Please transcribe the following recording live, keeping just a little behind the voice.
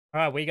All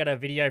right, we got a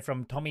video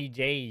from Tommy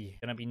G.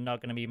 Not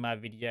gonna be my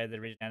video that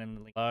originated in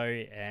the link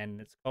below,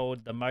 and it's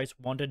called "The Most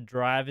Wanted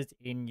Drivers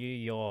in New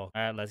York."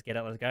 All right, let's get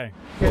it. Let's go.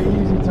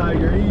 Okay, easy,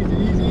 Tiger. Easy.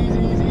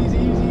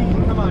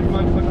 Come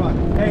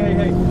on.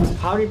 Hey.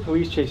 How many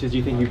police chases do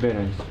you think you've been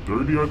in?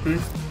 30, I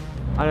think.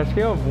 On a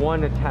scale of 1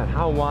 to 10,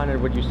 how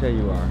wanted would you say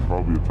you are?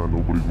 Probably a 10.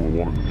 Nobody's more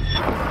wanted than me.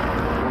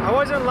 I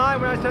wasn't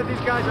lying when I said these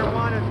guys are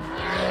wanted.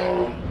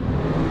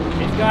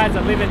 These guys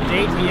are living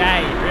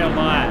GTA real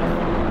life.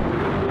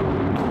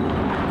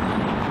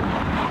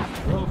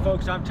 Hello,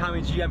 folks. I'm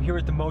Tommy G. I'm here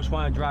with the most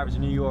wanted drivers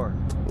in New York.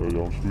 Hey,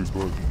 I'm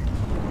Xpiicy.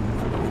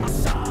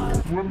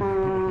 Swim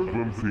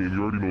team,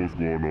 you already know what's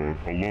going on.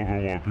 I love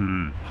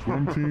NYPD.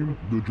 Swim team,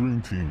 the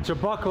dream team. So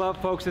buckle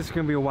up, folks. This is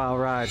going to be a wild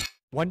ride.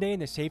 One day in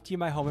the safety of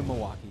my home in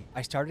Milwaukee,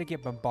 I started to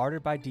get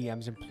bombarded by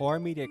DMs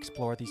imploring me to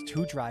explore these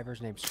two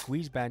drivers named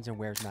Squeeze Benz and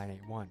Where's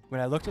 981. When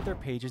I looked at their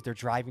pages, their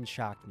driving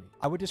shocked me.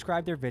 I would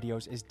describe their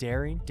videos as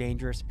daring,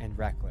 dangerous, and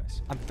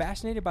reckless. I'm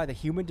fascinated by the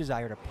human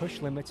desire to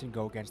push limits and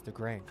go against the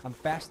grain. I'm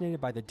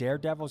fascinated by the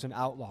daredevils and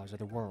outlaws of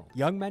the world.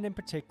 Young men in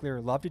particular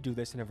love to do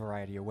this in a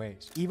variety of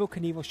ways. Evel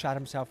Knievel shot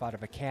himself out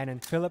of a cannon,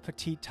 Philip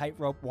Petit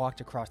tightrope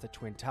walked across the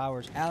Twin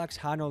Towers, Alex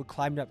Honnold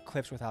climbed up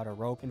cliffs without a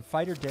rope, and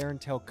fighter Darren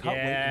Till cut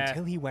weight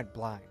until he went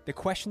blind. The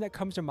question that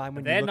comes to mind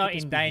when you look at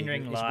this behavior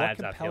is what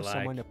compels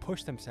someone to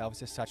push themselves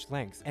to such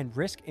lengths and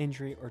risk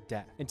injury or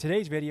death. In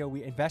today's video,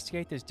 we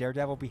investigate this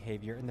daredevil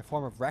behavior in the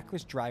form of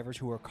reckless drivers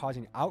who are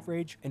causing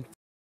outrage and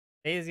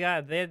These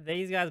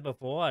guys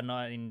before are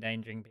not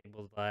endangering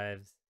people's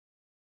lives.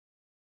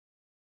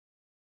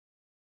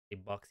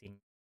 Boxing.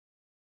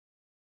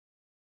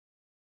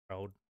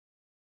 Road.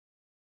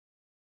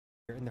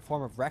 in the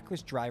form of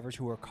reckless drivers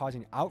who are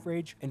causing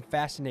outrage and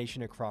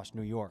fascination across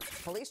New York.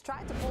 Police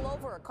tried to pull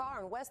over a car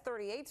on West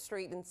 38th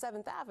Street and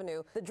 7th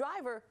Avenue. The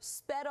driver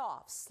sped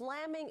off,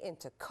 slamming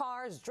into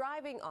cars,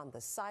 driving on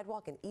the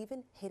sidewalk, and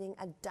even hitting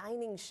a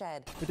dining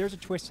shed. But there's a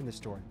twist in the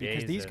story,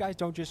 because these guys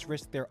don't just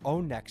risk their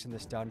own necks in the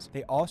stunts,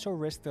 they also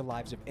risk the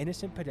lives of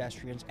innocent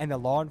pedestrians and the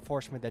law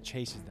enforcement that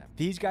chases them.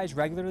 These guys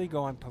regularly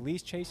go on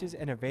police chases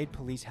and evade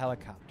police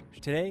helicopters.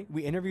 Today,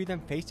 we interview them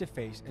face to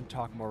face and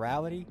talk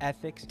morality,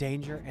 ethics,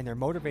 danger, and their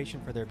motivation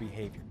for their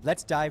behavior.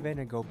 Let's dive in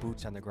and go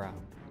boots on the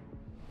ground.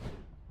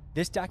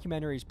 This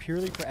documentary is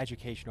purely for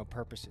educational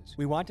purposes.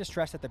 We want to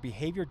stress that the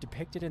behavior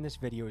depicted in this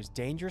video is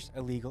dangerous,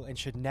 illegal, and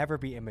should never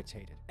be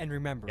imitated. And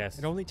remember,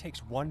 it only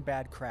takes one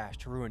bad crash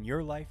to ruin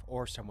your life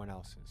or someone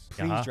else's.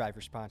 Please drive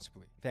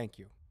responsibly. Thank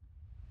you.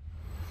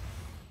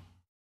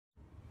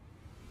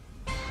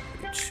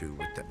 Two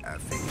with the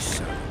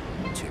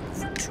F87, table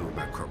for two,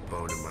 my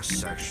carbone in my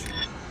section.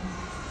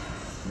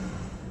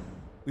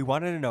 We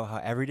wanted to know how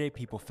everyday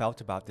people felt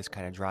about this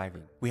kind of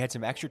driving. We had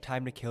some extra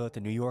time to kill at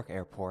the New York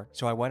airport,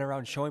 so I went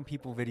around showing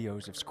people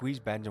videos of Squeeze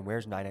Benz and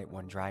Where's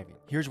 981 driving.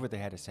 Here's what they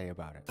had to say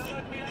about it.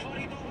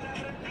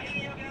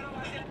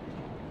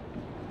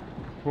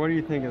 What do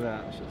you think of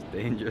that? It's just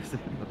dangerous.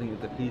 I think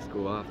if the police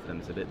go after them,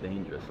 it's a bit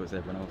dangerous. Was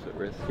everyone else at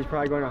risk? He's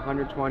probably going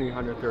 120,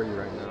 130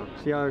 right now.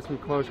 See how there's some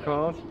close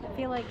calls? I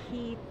feel like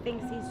he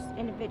thinks he's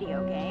in a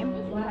video game.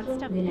 That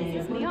stuff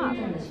pisses me off.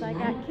 So I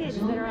got kids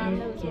that are on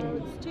those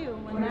roads too.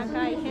 When that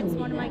guy hits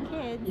one of my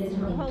kids,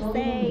 he'll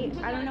say,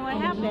 I don't know what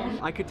happened.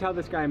 I could tell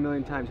this guy a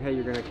million times, hey,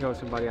 you're gonna kill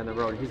somebody on the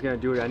road. He's gonna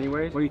do it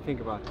anyways. What do you think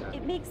about that?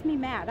 It makes me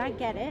mad. I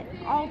get it.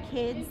 All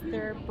kids,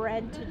 they're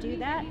bred to do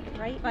that,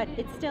 right? But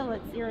it's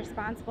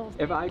irresponsible.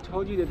 If I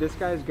told you that this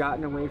guy's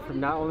gotten away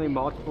from not only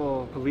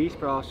multiple police,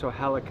 but also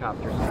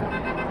helicopters.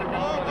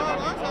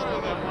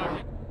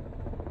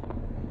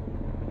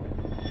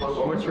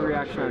 What's your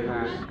reaction on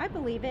that? I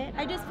believe it.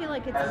 I just feel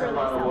like it's really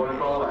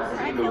selfish.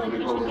 I feel like he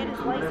should get his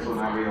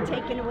license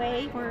taken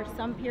away for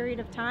some period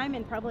of time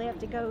and probably have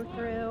to go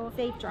through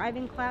safe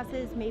driving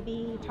classes,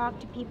 maybe talk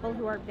to people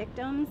who are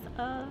victims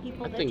of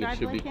people that drive like him. I think it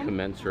should be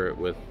commensurate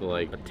with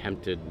like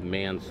attempted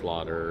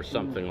manslaughter or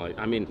something like,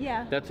 I mean,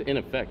 that's in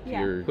effect,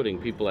 you're putting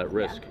people at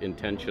risk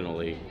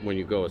intentionally when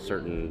you go a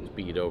certain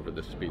speed over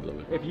the speed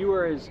limit. If you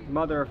were his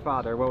mother or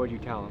father, what would you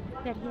tell him?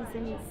 That he's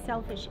a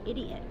selfish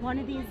idiot. One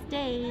of these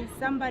days,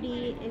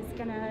 somebody is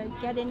gonna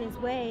get in his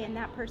way and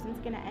that person's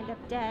gonna end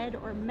up dead,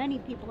 or many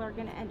people are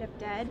gonna end up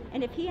dead.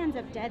 And if he ends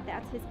up dead,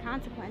 that's his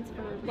consequence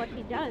for what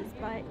he does,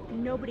 but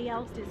nobody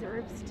else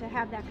deserves to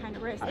have that kind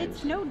of risk.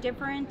 It's no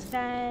different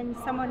than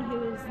someone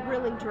who's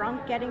really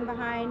drunk getting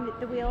behind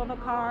the wheel of a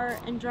car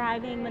and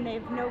driving when they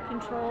have no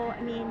control.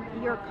 I mean,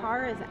 your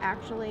car is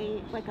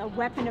actually like a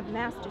weapon of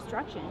mass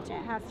destruction. It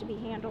has to be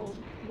handled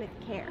with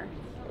care.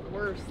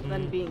 Worse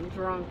than being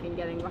drunk and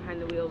getting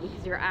behind the wheel,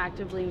 because you're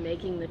actively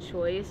making the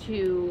choice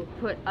to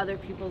put other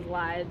people's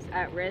lives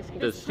at risk.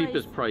 The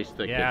steepest price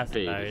that gets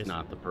paid is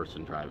not the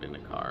person driving the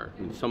car.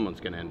 I mean,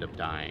 someone's going to end up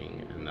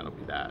dying, and that'll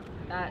be that.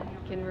 That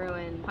can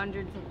ruin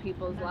hundreds of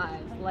people's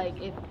lives.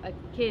 Like if a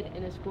kid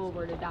in a school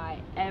were to die,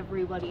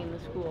 everybody in the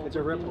school would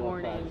be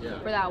mourning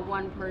for that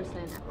one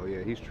person. Oh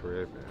yeah, he's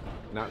tripping.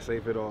 Not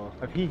safe at all.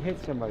 If he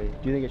hits somebody,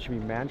 do you think it should be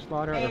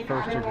manslaughter or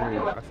first degree?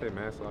 I say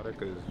manslaughter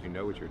because you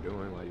know what you're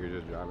doing. Like, you're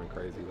just driving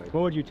crazy. Like,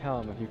 What would you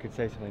tell him if you could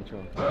say something to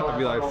him? I'd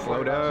be like,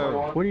 slow down.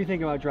 What do you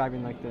think about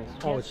driving like this?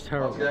 Oh, it's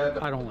terrible.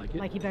 I don't like it.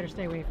 Like, you better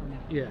stay away from it.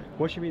 Yeah.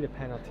 What should be the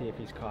penalty if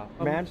he's caught?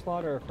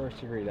 Manslaughter or first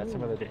degree? That's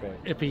some of the debate.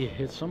 If he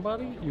hits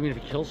somebody, you mean if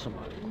he kills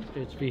somebody?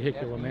 It's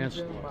vehicular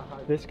manslaughter.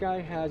 This guy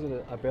has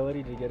an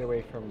ability to get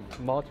away from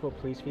multiple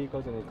police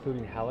vehicles and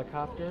including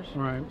helicopters.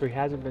 Right. So he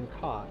hasn't been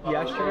caught.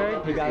 Yesterday,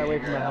 he got away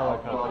from a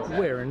helicopter.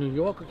 Where, in New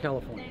York or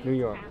California? New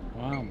York.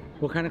 Wow.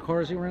 What kind of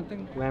car is he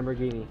renting?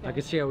 Lamborghini. I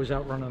could see I was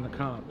out running the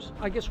comps.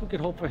 I guess we could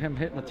hope for him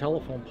hitting a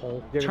telephone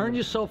pole. Yeah, Turn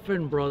yourself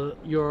in, brother.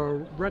 You're a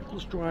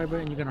reckless driver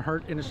and you're going to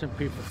hurt innocent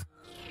people.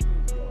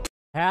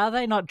 How are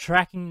they not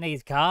tracking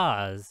these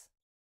cars?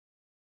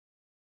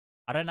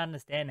 I don't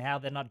understand how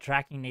they're not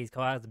tracking these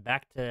cars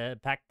back to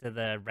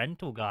the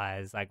rental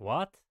guys. Like,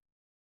 what?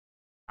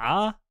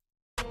 Huh?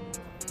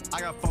 I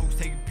got folks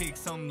taking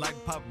pics, something like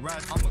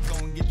paparazzi. I'ma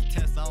go and get the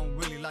test, I don't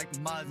really like the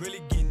mods. Really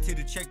getting to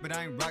the check, but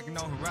I ain't rocking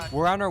no horizon.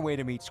 We're on our way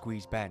to meet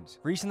Squeeze Benz.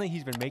 Recently,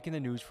 he's been making the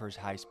news for his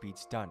high-speed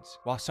stunts.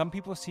 While some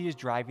people see his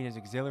driving as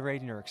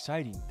exhilarating or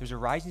exciting, there's a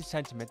rising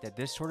sentiment that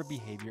this sort of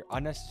behavior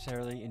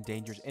unnecessarily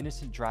endangers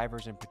innocent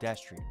drivers and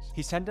pedestrians.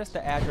 He sent us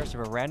the address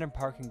of a random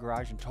parking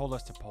garage and told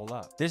us to pull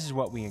up. This is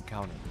what we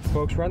encountered.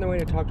 Folks, we're on the way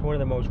to talk to one of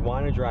the most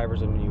wanted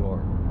drivers in New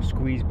York,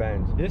 Squeeze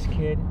Benz. This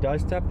kid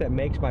does stuff that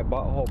makes my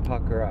butthole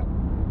pucker up.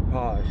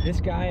 Pause. This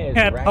guy is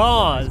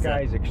reckless. This guy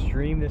is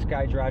extreme. This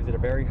guy drives at a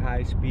very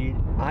high speed.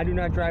 I do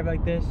not drive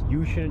like this.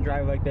 You shouldn't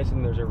drive like this,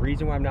 and there's a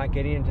reason why I'm not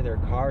getting into their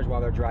cars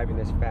while they're driving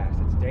this fast.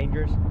 It's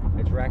dangerous.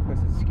 It's reckless.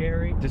 It's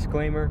scary.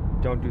 Disclaimer,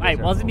 don't do this. Wait,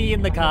 wasn't he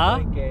in the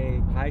car? I'm like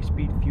a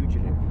high-speed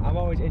fugitive. I'm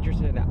always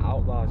interested in the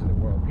outlaws of the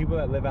world, people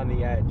that live on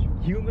the edge.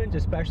 Humans,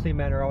 especially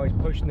men, are always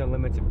pushing the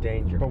limits of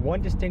danger. But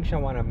one distinction I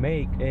want to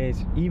make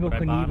is Evel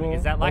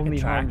Knievel like only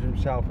harms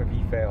himself if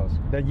he fails.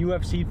 The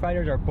UFC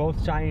fighters are both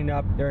signing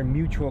up. They're in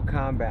mutual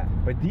combat.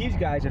 But these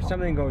guys, if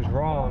something goes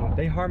wrong,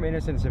 they harm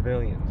innocent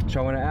civilians. So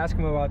I want to ask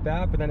him about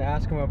that, but then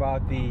ask him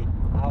about the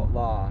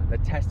outlaw, the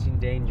testing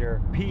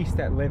danger piece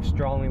that lives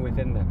strongly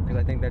within them, because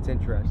I think that's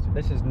interesting.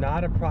 This is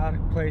not a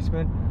product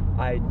placement.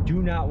 I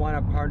do not want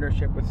a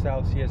partnership with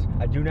Celsius.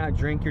 I do not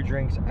drink your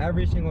drinks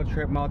every single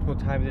trip multiple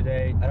times a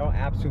day. I don't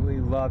absolutely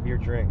love your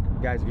drink.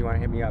 Guys, if you want to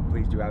hit me up,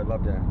 please do. I would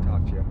love to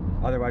talk to you.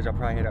 Otherwise, I'll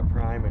probably hit up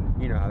Prime,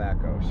 and you know how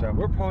that goes. So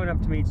we're pulling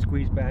up to meet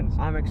Squeeze Benz.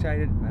 I'm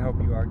excited. I hope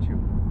you are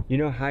too. You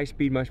know, high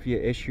speed must be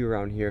an issue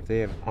around here if they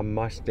have a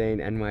Mustang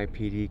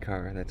NYPD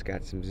car that's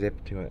got some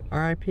zip to it.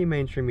 RIP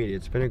Mainstream Media.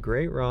 It's been a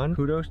great run.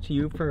 Kudos to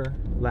you for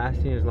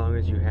lasting as long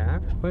as you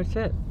have. But that's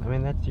it. I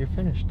mean, you're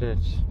finished.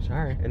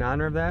 Sorry. In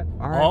honor of that,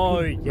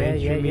 RIP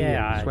Mainstream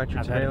Media.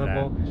 Sweatshirts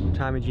available.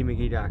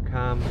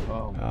 TommyGMcGee.com.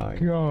 Oh my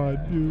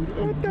god, dude.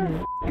 What the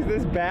f is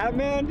this,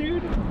 Batman,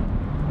 dude?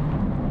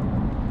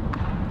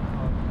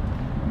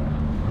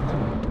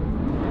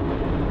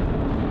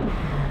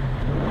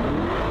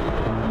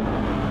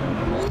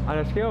 On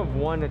a scale of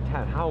 1 to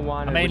 10, how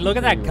wanted? I mean, look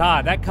at that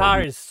car. That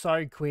car is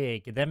so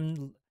quick. It's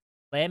a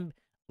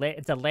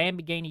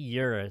Lamborghini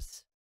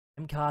Urus.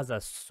 Them cars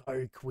are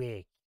so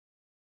quick.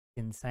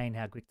 It's insane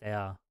how quick they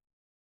are.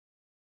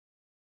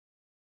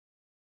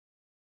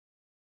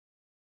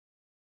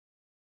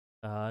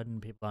 God,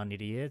 and people aren't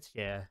idiots.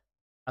 Yeah,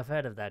 I've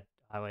heard of that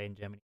highway in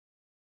Germany.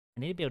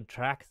 They need to build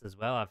tracks as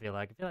well. I feel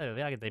like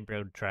if they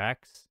build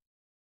tracks,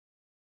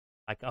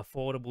 like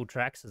affordable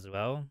tracks as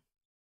well,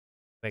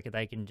 where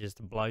they can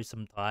just blow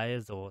some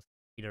tires or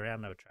speed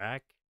around the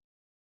track.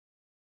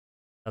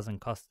 Doesn't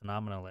cost an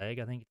arm and a leg.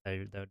 I think they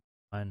would be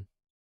fine.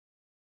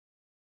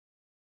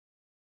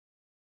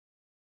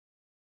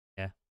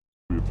 Yeah.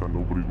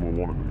 Nobody's more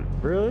wanted than me.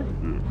 Really?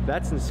 Yeah.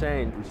 That's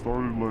insane. It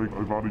started like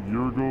about a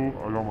year ago.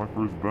 I got my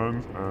first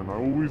Benz, and I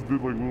always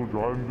did like little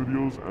driving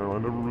videos, and I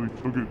never really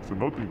took it to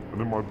nothing. And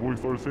then my boy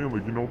started saying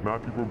like, you know,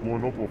 mad people are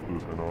blowing up off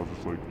this, and I was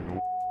just like, you know,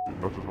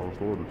 that's just how it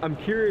started. I'm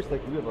curious,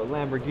 like you have a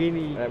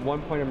Lamborghini, at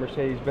one point a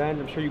Mercedes-Benz.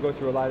 I'm sure you go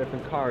through a lot of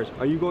different cars.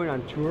 Are you going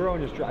on tour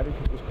and just driving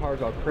people's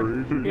cars all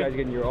crazy? You guys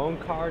getting your own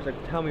cars?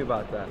 Like, tell me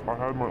about that. I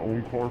had my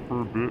own car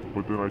for a bit,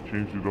 but then I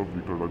changed it up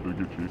because I did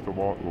get chased a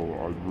lot. So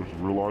I just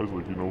realized,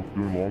 like, you know,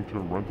 doing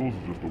long-term rentals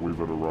is just a way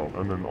better route.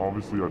 And then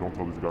obviously I don't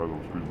tell these guys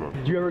I'm Squeeze Benz.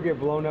 Did you ever get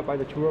blown up by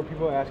the tour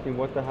people asking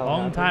what the hell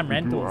Long-time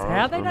rentals.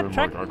 How are they not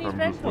tracking these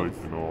rentals?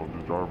 Like, you know, I'm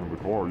just driving the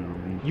car, you know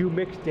what I mean? You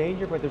mix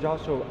danger, but there's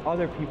also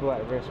other people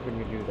at risk when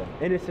you do that.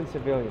 Innocent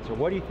civilians. So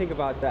what do you think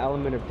about the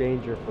element of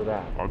danger for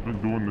that? I've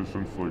been doing this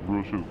since like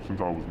real shit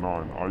since I was 9.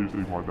 I used to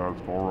take my dad's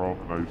car out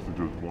and I used to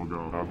just bug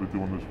out. I've been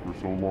doing this for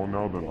so long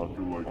now that I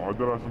feel like I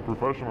did some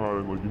professional at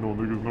it. Like, you know,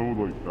 niggas know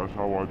like that's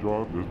how I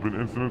drive. There's been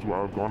incidents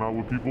where I've gone out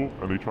with people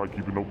and they try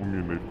keeping up with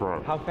me and they've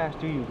crashed. How fast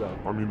do you go?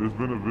 I mean, there's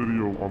been a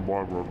video on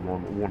live where I've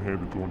gone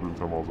one-handed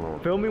 210 miles an hour.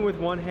 Filming with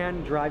one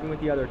hand, driving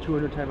with the other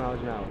 210 miles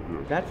an hour.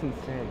 Yeah. That's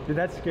insane. Did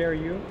that scare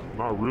you?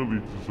 Not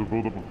really, just to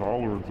build up a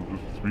tolerance of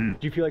just speed.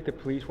 Do you feel like the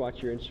police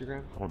watch your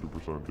Instagram?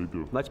 100%, they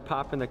do. Let's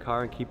pop in the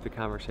car and keep the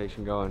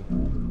conversation going.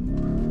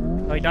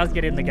 Oh, he does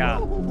get in the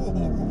car.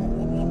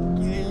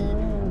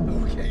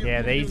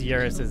 Yeah, these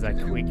Uruses are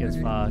quick as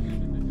fuck.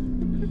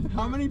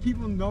 How many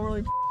people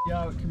normally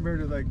out compared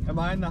to like, am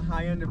I in the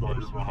high end of Not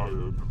in the high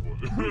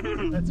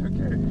end. That's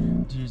okay.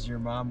 Does your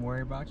mom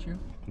worry about you?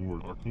 I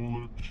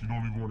call her, she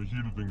don't even want to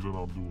hear the things that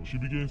I'm doing. She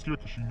be getting scared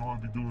because she know I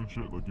be doing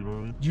shit, like, you know what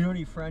I mean? Do you know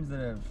any friends that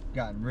have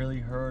gotten really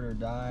hurt or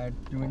died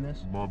doing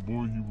this? My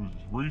boy, he was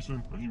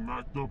racing and he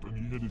macked up and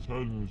he hit his head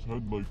and his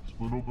head like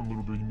split open a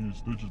little bit. He needed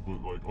stitches,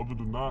 but like other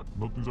than that,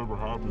 nothing's ever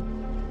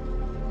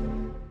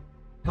happened.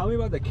 Tell me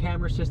about the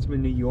camera system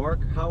in New York.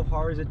 How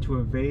hard is it to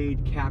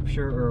evade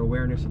capture or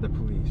awareness of the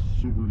police?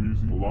 Super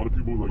easy. A lot of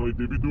people, like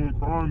they be doing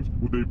crimes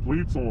with their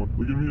plates on.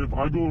 Like, I mean, if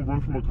I go and run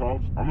from the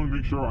cops, I'm gonna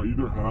make sure I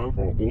either have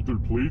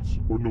altered plates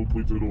or no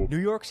plates at all. New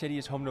York City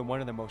is home to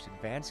one of the most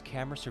advanced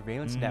camera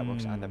surveillance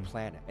networks on the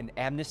planet. An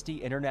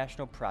Amnesty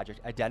International project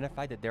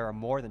identified that there are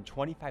more than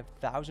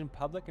 25,000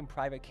 public and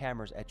private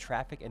cameras at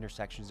traffic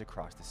intersections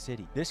across the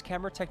city. This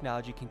camera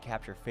technology can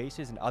capture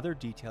faces and other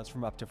details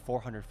from up to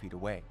 400 feet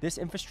away. This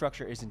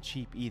infrastructure isn't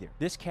cheap either.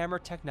 This camera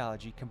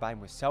technology,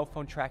 combined with cell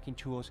phone tracking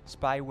tools,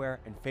 spyware,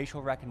 and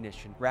facial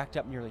recognition, racked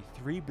up nearly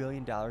 $3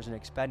 billion in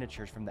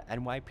expenditures from the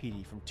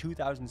NYPD from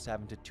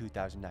 2007 to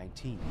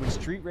 2019. When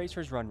street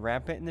racers run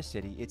rampant in the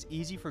city, it's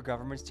easy for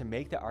governments to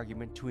make the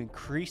argument to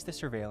increase the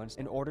surveillance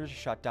in order to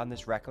shut down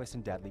this reckless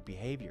and deadly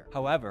behavior.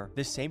 However,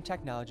 this same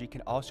technology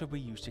can also be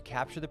used to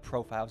capture the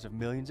profiles of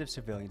millions of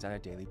civilians on a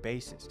daily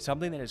basis,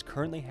 something that is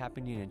currently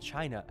happening in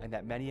China and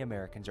that many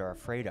Americans are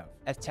afraid of.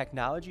 As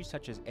technology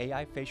such as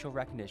AI facial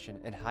recognition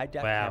and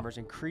high-def cameras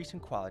increase in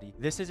quality,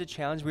 this is a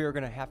challenge we are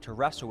going to have to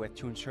wrestle with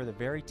to ensure the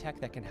very tech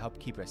that can help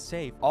keep us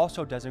safe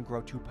also doesn't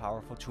grow too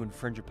powerful to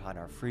infringe upon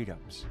our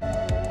freedoms. All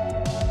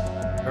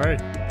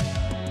right.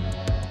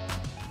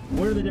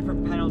 What are the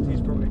different penalties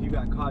for if you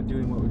got caught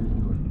doing what we were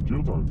doing?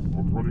 Jail time.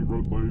 I'm running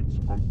red lights.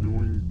 I'm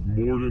doing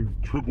more than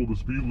triple the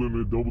speed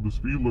limit, double the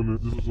speed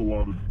limit. This is a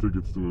lot of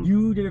tickets to it.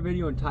 You did a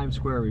video in Times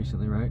Square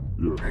recently, right?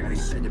 Yeah. I gotta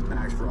send it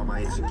back for all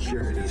my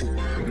insecurities.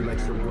 Maybe like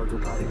some work will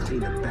probably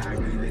clean it back.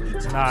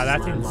 Nah,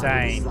 that's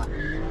insane.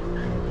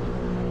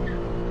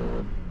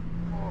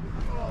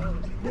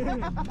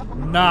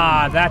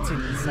 Nah, that's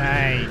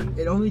insane.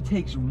 It only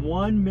takes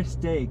one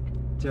mistake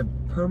to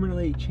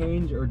permanently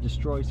change or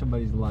destroy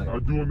somebody's life. I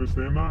do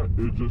understand that.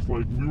 It's just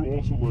like, we were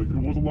also like, it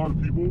was a lot of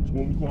people.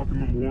 12 o'clock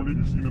in the morning,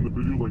 you seen in the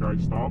video, like I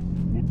stopped,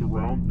 looked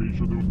around, made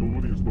sure there was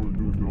nobody and started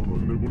doing donuts.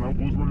 And then when I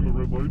was running the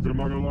red lights, I'm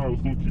not gonna lie, I was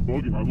low-key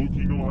bugging. I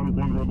low-key know how to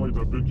run red lights.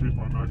 I've been chased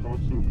by Mac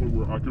cops to the point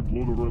where I could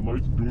blow the red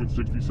lights doing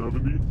 60,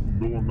 70.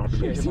 No, I'm not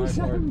gonna 60,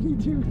 70,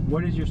 dude.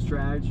 What is your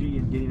strategy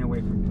in getting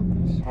away from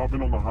police?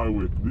 Hopping on the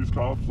highway. These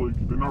cops, like,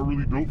 they're not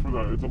really built for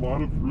that. It's a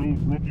lot of real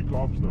rookie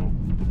cops now.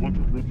 A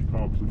bunch of rookie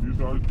cops. And these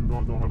guys do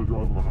not know how to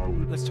drive on the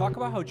highway. Let's talk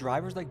about how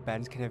drivers like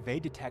Ben's can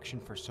evade detection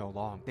for so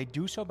long. They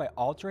do so by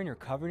altering or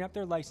covering up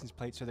their license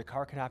plate so the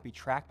car cannot be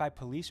tracked by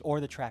police or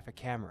the traffic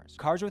cameras.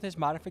 Cars with this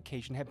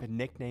modification have been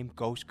nicknamed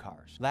ghost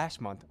cars. Last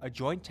month, a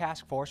joint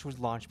task force was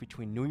launched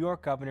between New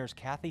York Governors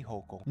Kathy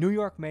Hochul, New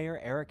York Mayor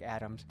Eric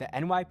Adams, the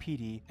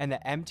NYPD, and the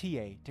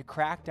MTA to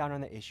crack down on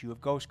the issue of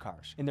ghost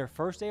cars. In their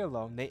first day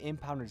alone, they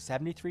impounded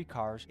 73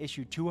 cars,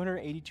 issued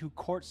 282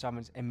 court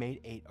summons, and made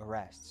 8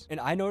 arrests.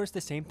 And I noticed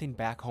the same thing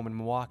back home in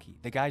Milwaukee.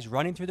 The guys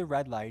running through the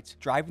red lights,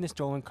 driving the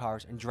stolen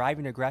cars, and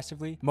driving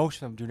aggressively, most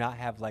of them do not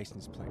have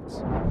license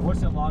plates. What's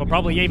the longest? Well,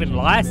 probably even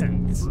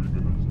license.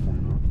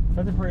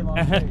 That's a pretty long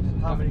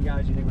chase. How many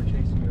guys do you think were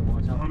chasing you at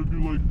one time? I had to be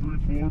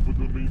like 3, 4, but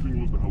the main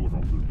thing was the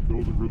helicopter. That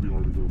was really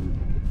hard to get away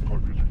from.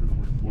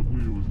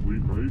 Luckily, it was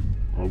late night.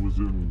 I was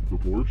in the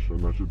Porsche,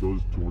 and that shit does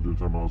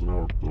 210 miles an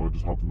hour. So I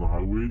just hopped on the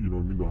highway. You know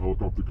what I mean? The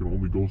helicopter can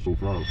only go so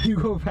fast. You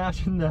go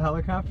faster than the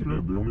helicopter? Yeah,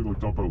 they only like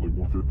top out like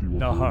 150.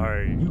 No.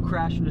 You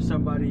crash into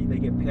somebody,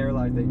 they get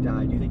paralyzed, they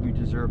die. Do you think you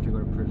deserve to go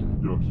to prison?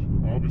 Yes.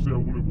 Obviously, I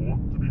wouldn't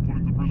want to be put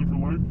into prison for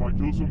life. If I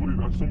kill somebody,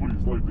 that's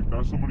somebody's life. Like,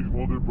 that's somebody's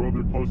mother,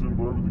 brother, cousin,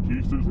 whatever the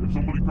case is. If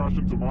somebody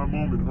crashed into my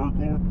mom in her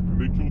car and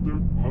they killed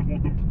her, I'd want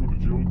them to go to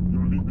jail. You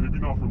know what I mean? Maybe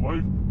not for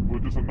life,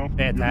 but just enough to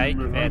get in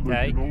their head,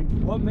 like, you know?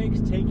 What makes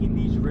taking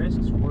these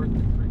risks worth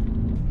it for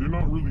you? They're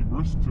not really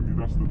risks to me,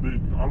 that's the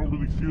thing. I don't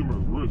really see them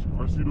as risks.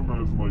 I see them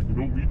as, like, you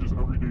know, me just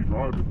everyday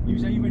driving. You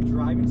say you've been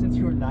driving since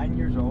you were 9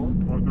 years old?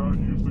 My dad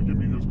used to give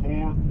me his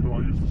car. You know,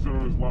 I used to sit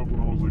on his lap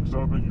when I was like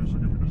 7. He used to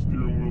give me the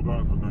steering wheel,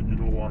 that. And then, you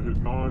know, I hit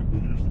 9. He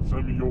used to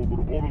send me, yo, go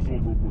to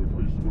AutoZone real quick. I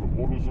used to go to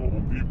AutoZone,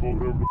 Home Depot,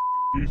 whatever the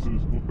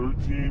cases. At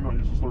 13, I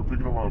used to start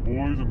picking up my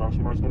boys, and that's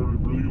when I started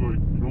really,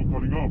 like, you know,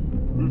 cutting up.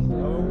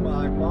 Oh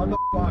my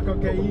motherfucker.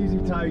 Okay, easy,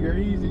 Tiger.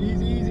 Easy,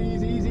 easy, easy,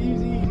 easy, easy,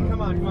 easy, easy.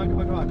 Come on, come on, come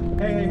on, come on.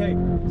 Hey, hey, hey.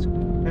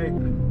 Hey.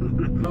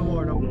 No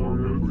more, no more.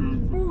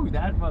 Ooh,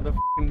 that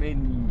motherfucking made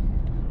me...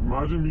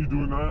 Imagine me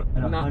doing that.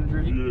 At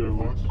 100?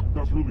 Yeah,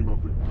 that's really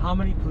nothing. How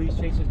many police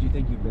chases do you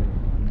think you've been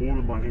in? More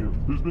than my hand.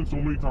 There's been so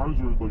many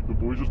times where, like, the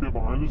boys just get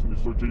behind us and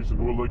they start chasing.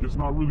 But, like, it's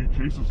not really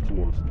chases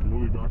to us. You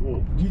know, they back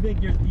off. Do you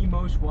think you're the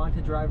most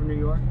wanted driver in New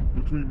York?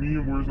 Between me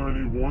and Where's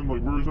 981,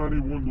 like, Where's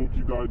 981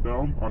 low-key died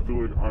down, I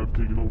feel like I've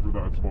taken over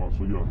that spot,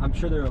 so yeah. I'm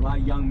sure there are a lot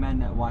of young men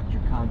that watch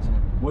your content.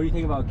 What do you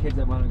think about kids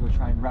that want to go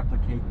try and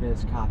replicate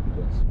this, copy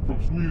this?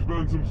 From Squeeze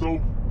Benz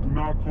himself, do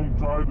not come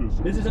try this.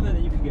 This is something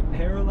that you can get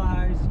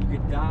paralyzed, you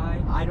could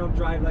die. I don't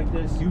drive like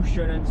this, you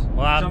shouldn't.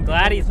 Well, I'm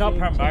glad he's not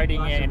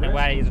promoting it in a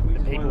way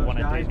that people want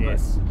to do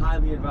this.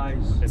 Highly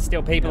advised. But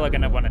still, people are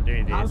going to want to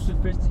do this. How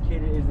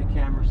sophisticated is the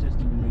camera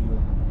system in New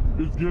York?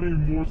 It's getting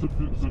more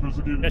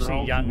sophisticated Especially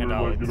now, young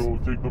where, adults. like, you know,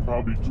 it take them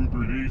probably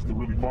 2-3 days to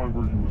really find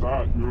where you was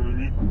at, you know what I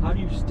mean? How do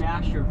you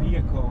stash your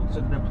vehicle so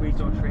that the police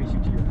don't trace you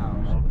to your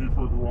house? I pay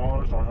for a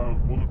garage, I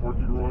have other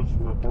parking garages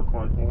where I park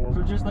my car.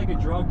 So just like a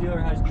drug dealer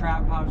has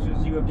trap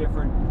houses, you have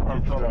different... I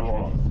have trap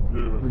houses, yeah.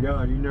 Miguel,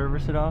 are you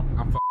nervous at all?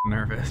 I'm f***ing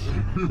nervous.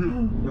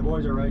 The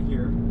boys are right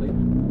here.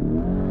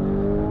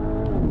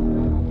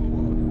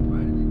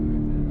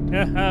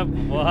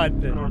 What?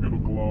 You're not gonna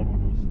go out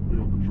on this.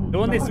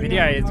 Doing this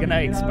video is going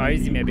to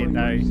expose him a bit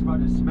though. He's about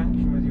to smash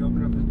him as he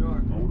opened up his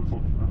door. I would've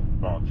thought,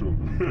 nah, chill.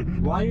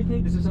 Why do you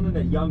think this is something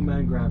that young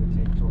men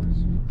gravitate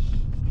towards?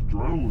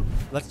 Adrenaline.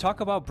 Let's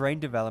talk about brain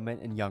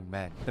development in young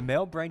men. The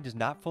male brain does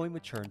not fully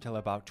mature until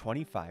about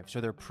 25,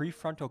 so their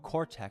prefrontal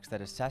cortex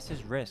that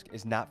assesses risk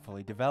is not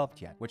fully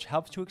developed yet, which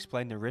helps to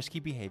explain the risky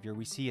behavior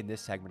we see in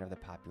this segment of the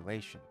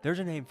population. There's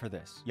a name for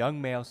this: young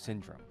male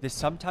syndrome. This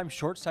sometimes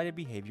short-sighted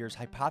behavior is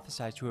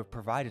hypothesized to have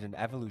provided an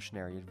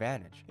evolutionary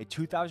advantage. A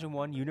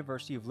 2001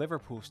 University of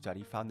Liverpool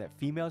study found that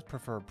females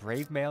prefer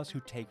brave males who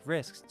take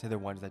risks to the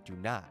ones that do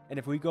not. And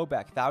if we go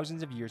back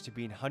thousands of years to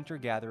being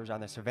hunter-gatherers on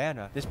the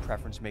savannah, this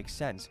preference makes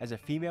sense, as a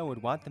female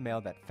would want the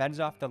male that fends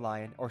off the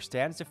lion or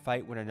stands to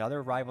fight when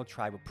another rival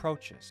tribe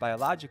approaches.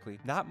 Biologically,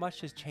 not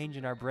much has changed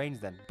in our brains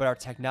then, but our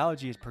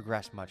technology has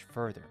progressed much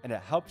further, and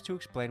it helps to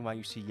explain why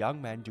you see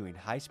young men doing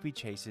high-speed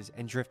chases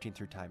and drifting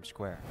through Times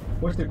Square.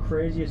 What's the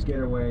craziest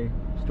getaway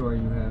story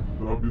you have?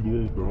 That'd be the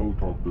one with the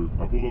helicopter.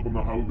 I pulled up on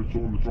the highway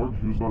showing the charge.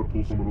 He was about to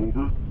pull someone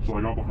over, so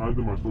I got behind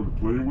him. I started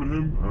playing with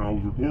him, and I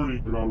was recording.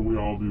 I got away,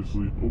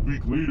 obviously. A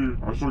week later,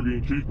 I started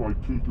getting chased by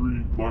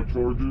 2-3 black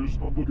Chargers.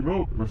 I'm looking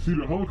up, and I see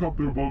the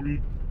helicopter above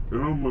me.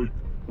 And I'm like,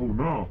 oh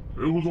nah.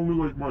 It was only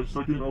like my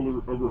second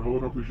ever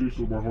helicopter chase,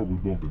 so my heart was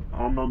bumping.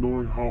 I'm not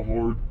knowing how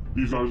hard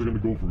these guys are gonna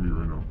go for me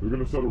right now. They're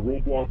gonna set a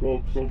roadblock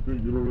up,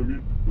 something, you know what I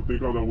mean? But thank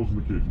God that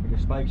wasn't the case. Like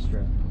a spike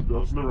strip.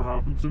 That's never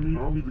happened to me.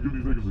 I don't need to give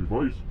these niggas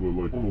advice, but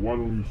like, I don't know why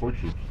don't use spike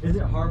strips. Is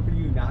it hard for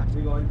you not to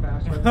be going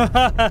fast right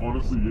now?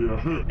 Honestly,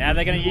 yeah. Now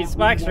they're gonna use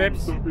spike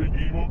strips. Step their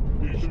game up,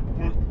 they should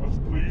put us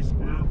a place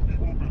where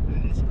people can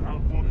do this and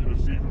have fun in a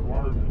safe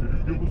environment.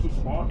 If you give us a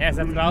spot, Yes,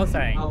 that's what I was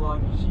saying. How long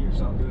do you see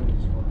yourself doing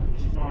this for?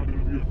 It's not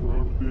gonna be a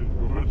forever thing.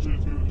 Eventually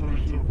it's gonna turn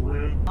into a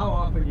brand. How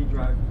often do you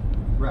drive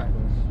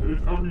reckless?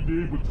 It's every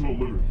day, but to a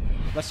limit.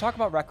 Let's talk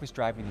about reckless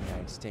driving in the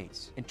United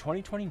States. In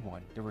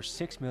 2021, there were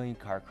 6 million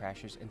car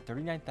crashes and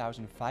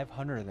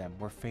 39,500 of them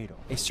were fatal.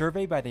 A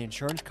survey by the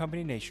insurance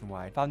company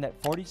Nationwide found that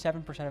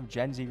 47% of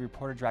Gen Z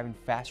reported driving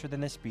faster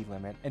than the speed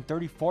limit, and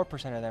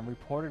 34% of them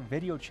reported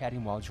video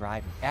chatting while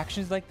driving.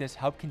 Actions like this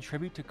help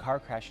contribute to car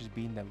crashes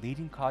being the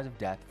leading cause of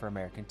death for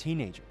American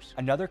teenagers.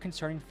 Another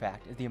concerning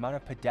fact is the amount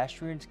of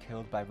pedestrians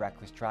killed by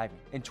reckless driving.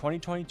 In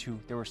 2022,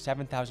 there were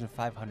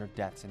 7,500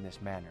 deaths in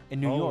this manner.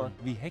 In New York,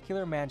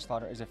 vehicular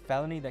manslaughter is a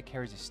felony that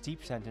carries a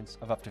steep sentence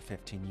of up to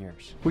 15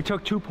 years. We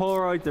took 2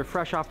 Polaroids, they're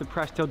fresh off the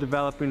press, still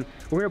developing.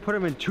 We're gonna put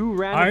them in 2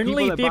 random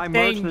people that buy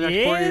merch in the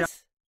next 48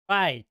 hours.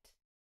 Wait.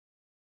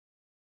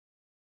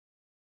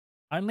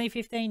 Only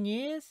 15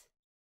 years?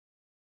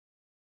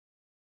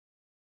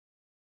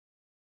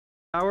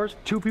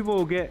 2 people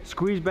will get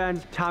Squeeze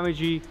Benz, Tommy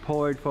G,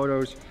 Polaroid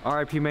photos.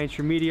 RIP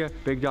Mainstream Media,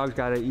 Big Dog's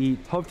gotta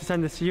eat. Hope to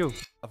send this to you.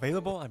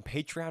 Available on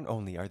Patreon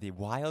only are the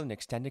wild and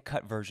extended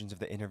cut versions of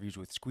the interviews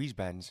with Squeeze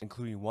Benz,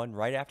 including one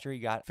right after he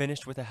got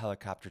finished with a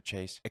helicopter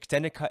chase,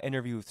 extended cut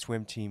interview with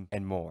Swim Team,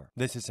 and more.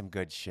 This is some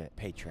good shit.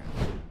 Patreon.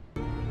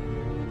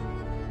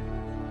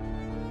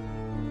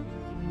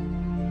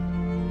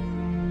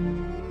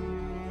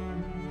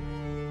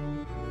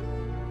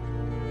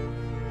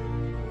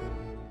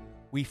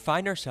 We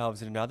find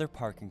ourselves in another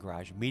parking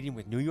garage meeting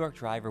with New York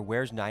driver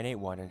Where's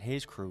 981 and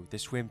his crew, the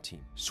Swim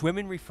Team.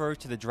 Swimming refers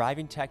to the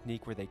driving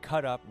technique where they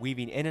cut up,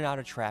 weaving in and out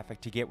of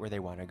traffic to get where they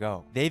want to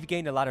go. They've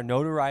gained a lot of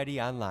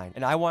notoriety online,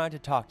 and I wanted to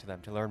talk to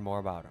them to learn more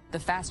about them. The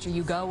faster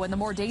you go and the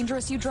more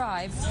dangerous you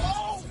drive,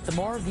 the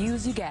more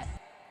views you get.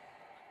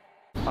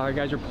 Alright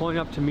guys, you're pulling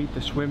up to meet the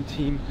Swim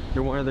Team.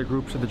 You're one of the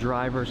groups of the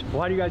drivers.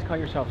 Why do you guys call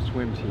yourself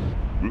Swim Team?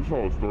 This is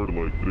how it started.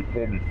 Like, they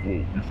call me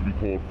Float. Used to be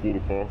called Float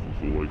Apostle.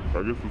 So like,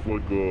 I guess it's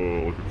like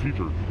a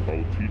teacher. I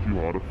would teach you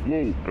how to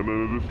float. And then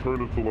it just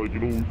turned into like, you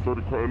know, we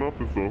started cutting up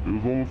and stuff. It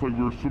was almost like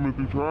we were swimming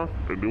through traffic,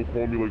 and they'll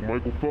call me like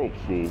Michael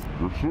Phelps. So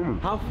we're swimming.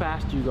 How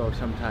fast do you go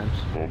sometimes?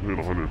 I'm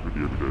hitting 150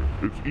 every day.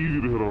 It's easy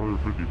to hit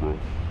 150, bro.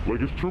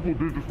 Like, it's triple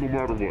digits no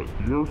matter what.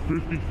 Your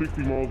 50,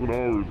 60 miles an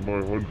hour is my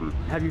 100.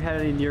 Have you had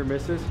any near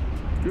misses?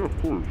 Yeah,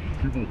 of course.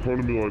 People come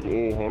to me like,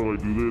 oh, how do I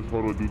do this?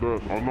 How do I do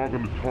that? I'm not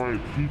going to try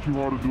and teach you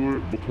how to do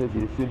it because of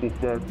the simple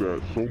fact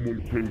that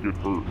someone can get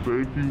hurt.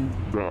 Thank you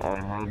that I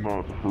have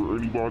not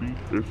hurt anybody.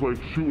 It's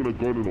like shooting a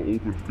gun in an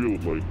open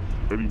field. Like,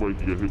 anybody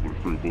can get hit with a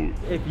straight bullet.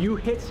 If you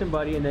hit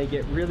somebody and they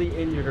get really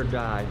injured or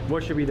die,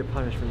 what should be the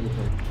punishment you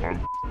think?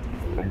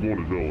 I'm going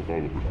to jail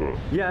 1,000%.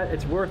 Yeah,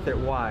 it's worth it.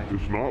 Why?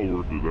 It's not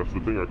worth it. That's the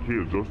thing. I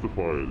can't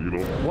justify it, you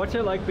know? What's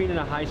it like being in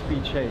a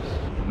high-speed chase?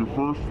 Your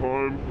first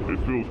time, it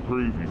feels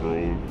crazy,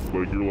 bro. It's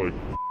like you're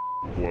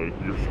like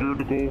you're scared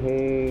to go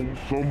home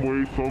some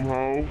way,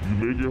 somehow. You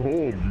make it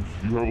home.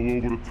 You have a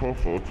little bit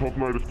of a tough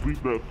night of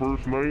sleep that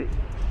first night.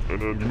 And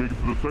then you make it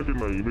to the second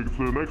night, you make it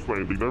to the next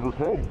night, they never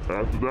come.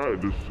 After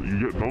that, you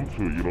get numb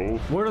to it, you know?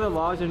 What are the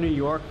laws in New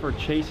York for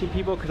chasing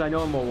people? Because I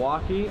know in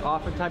Milwaukee,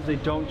 oftentimes they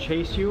don't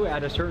chase you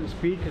at a certain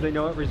speed because they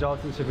know it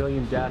results in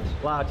civilian deaths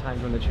a lot of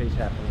times when the chase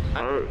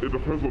happens. It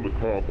depends on the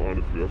cop,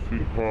 honestly. I've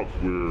seen cops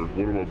where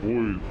one of my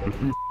boys, this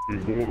dude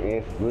going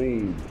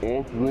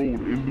off-road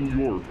in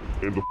New York,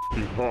 and the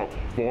cops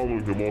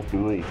following him off the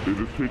road. It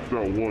just takes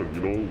that one,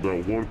 you know,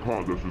 that one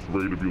cop that's just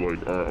ready to be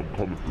like, all right, I'm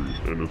coming for you,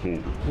 and it's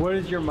over. What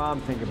does your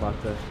mom think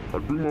about this? I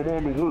bring my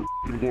mom to work,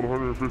 she's going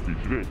 150.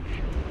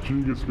 She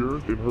didn't get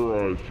scared. In her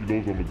eyes, she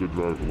knows I'm a good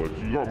driver. Like,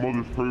 she got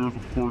mother's prayers,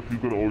 of course. She's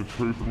gonna always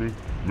pray for me,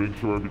 make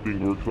sure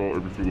everything works out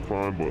every single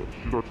time, but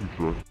she's not too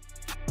stressed.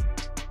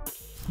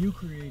 You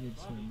created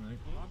swim, right?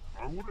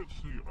 I wouldn't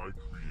say I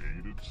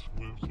created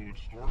swim, so it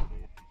started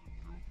off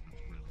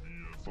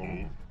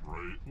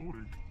right,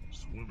 floating,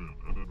 swimming,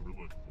 and then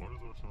we're like, why does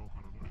that sound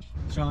kind of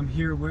nice? So I'm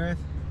here with...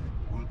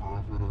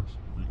 Reaper FedEx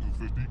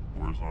 3250,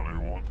 where's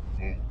 981,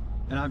 float.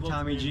 And I'm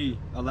Tommy G,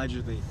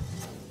 allegedly.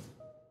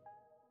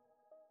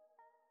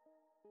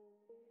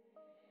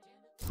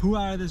 Who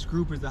out of this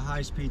group is the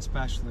high-speed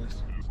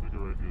specialist? This nigga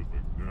right here is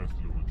like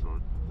nasty on the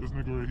track. This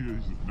nigga right here,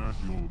 he's just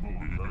nasty on the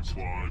motor. He can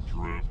slide,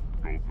 drift,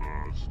 go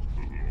fast.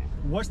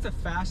 What's the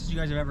fastest you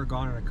guys have ever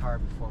gone in a car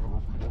before?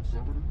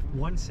 170?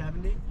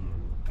 170? Yeah.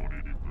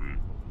 183,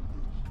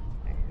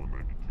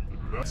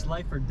 192. That's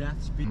life or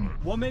death speed.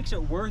 What makes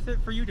it worth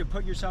it for you to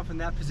put yourself in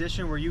that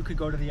position where you could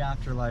go to the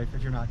afterlife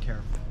if you're not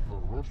careful?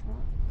 Rush, man.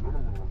 You're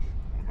not gonna rush.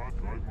 I'm not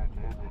driving my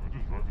car, bro. I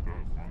just drive it to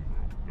have fun,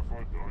 bro. If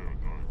I die, I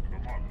die. And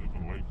I'm not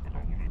living life like I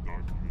want to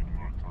die for me. I'm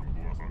not trying to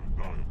go outside and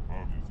die,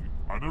 obviously.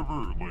 I never,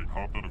 like,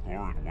 hopped in a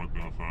car and went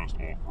that fast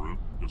off-rip.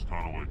 It's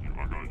kind of like,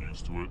 I got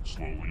used to it,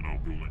 slowly, you know,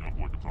 building up,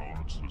 like, a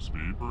tolerance to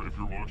speed. If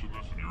you're watching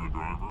this and you're a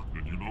driver,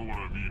 then you know what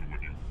I mean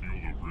when you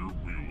feel the rear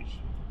wheels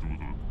through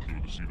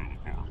the seat of the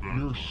car.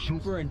 You're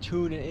super in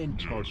tune and in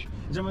touch.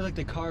 It's almost like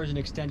the car is an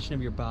extension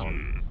of your body.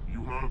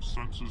 You have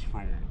senses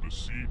from the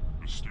seat,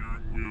 the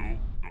steering wheel,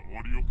 the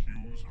audio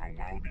cues, how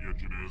loud the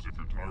engine is, if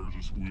your tires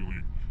are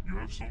squealing. You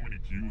have so many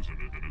cues in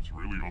it, and it's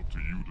really up to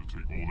you to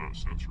take all that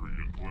sensory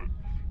input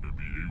and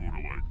be able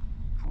to, like,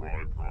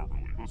 drive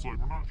properly. It's like,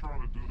 we're not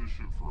trying to do this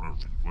shit forever.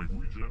 Like,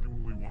 we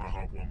genuinely want to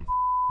hop on the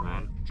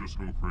track, just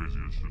go crazy.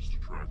 It's just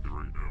attractive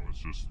right now.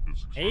 It's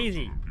expensive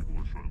easy. And people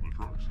are shutting the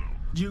tracks down.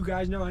 Do you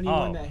guys know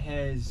anyone that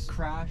has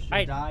crashed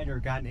or died or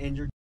gotten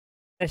injured?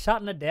 They're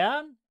shutting it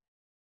down?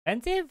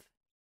 Expensive?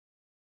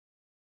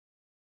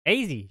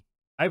 Easy.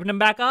 Open them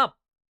back up.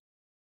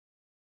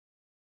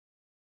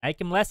 Make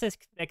them less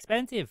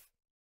expensive.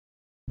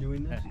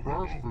 Doing this?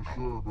 Crash for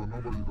sure, but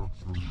nobody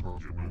that's really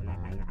crashed.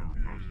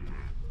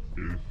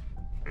 If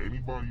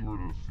anybody were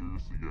to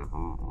seriously get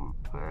hurt or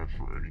crash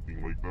or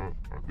anything like that,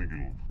 I think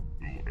it'll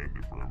end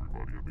it for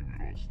everybody. I think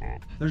we don't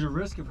stop. There's a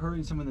risk of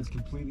hurting someone that's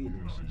completely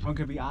innocent. Someone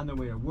could be on their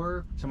way to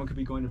work. Someone could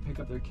be going to pick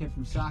up their kid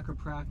from soccer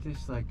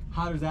practice. Like,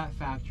 how does that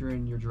factor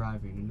in your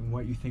driving and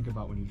what you think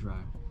about when you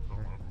drive? I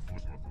don't ever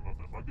force nothing.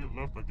 If I get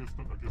left, I get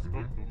stuck.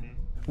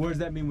 What does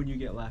that mean when you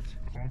get left?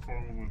 If I'm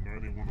following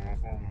 981 or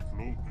I'm following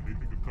float and they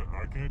think it's cut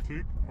I can't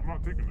take, I'm not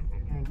taking it.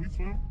 We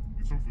swim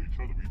for each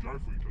other. We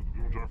drive for each other.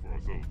 We don't drive for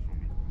ourselves.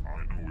 I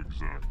know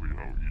exactly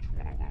how each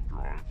one of them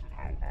drives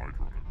and how I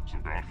drive. So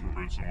God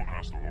forbid someone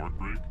has to hard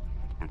brake,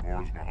 the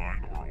cars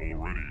behind are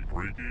already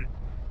braking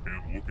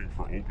and looking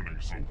for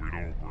openings so we're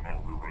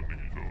not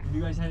rear-ending each other. Have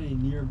you guys had any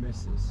near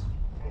misses?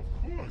 Of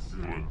course.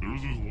 But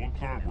there's this one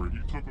time where he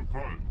took a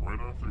cut. Right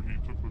after he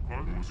took the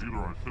cut, it was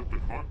either I fit the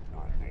cut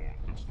or I'm gone.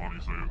 It's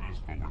funny saying this,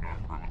 but we're not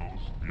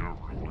criminals. We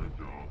have real-life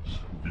jobs.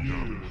 We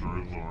have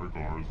insurance on our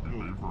cars. We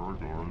pay for our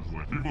cars.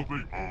 Like, people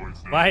think, oh,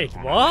 it's that. Wait,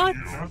 what?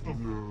 Yeah,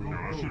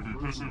 that should be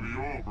pissing me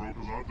off, bro,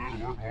 because I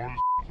did work hard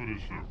as for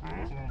this shit,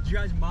 bro. Do you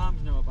guys'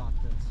 moms know about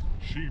this?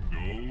 She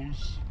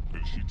knows,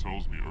 and she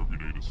tells me every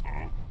day to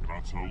stop. And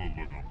I tell her,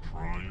 look, I'm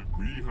trying.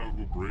 We have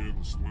a brand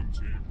swim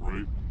team,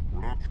 right?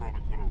 We're not trying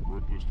to cut a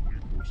reckless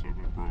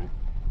 24/7, bro.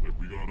 Like,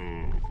 we got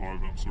a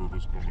 5M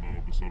service coming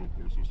up, a Settle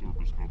Course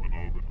service coming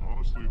up, and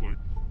honestly, like,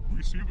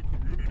 we see the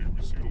community,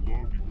 we see the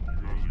love you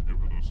guys are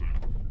giving us,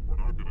 and we're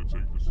not gonna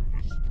take this and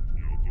just,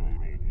 you know, throw it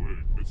all away.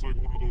 It's like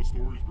one of those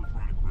stories we're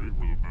trying to create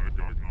where the bad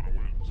guy kind of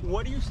wins.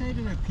 What do you say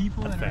to the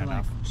people that are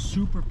like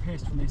super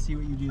pissed when they see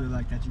what you do? They're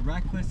like, that's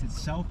reckless,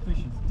 it's selfish,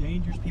 it's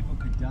dangerous, people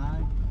could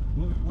die.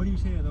 What do you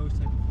say to those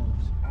type of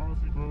folks?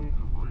 Honestly, bro,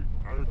 you're great.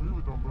 I agree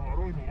with them, bro. I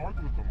don't even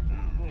argue with them.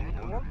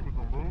 I don't argue with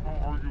them, bro. I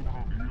don't argue with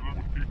them either.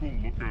 When people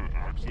look at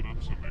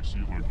accidents and they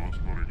see like us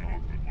cutting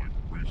up and like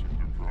racing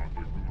through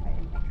traffic, doing a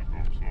whole bunch of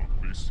dumb stuff,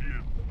 they see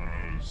it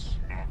as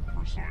not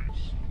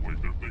precise. Like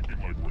they're thinking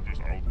like we're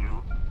just out there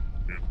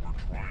and we're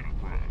trying to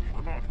crash.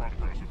 We're not trying to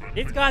crash.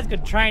 These guys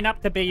could train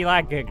up to be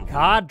like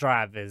car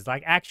drivers,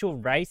 like actual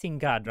racing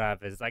car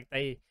drivers. Like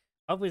they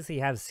obviously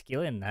have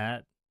skill in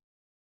that.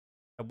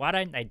 But why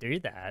don't they do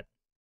that?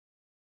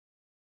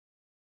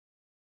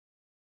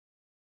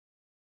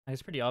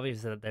 It's pretty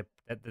obvious that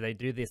they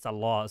do this a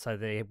lot, so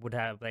they would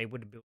have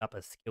built up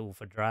a skill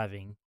for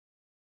driving.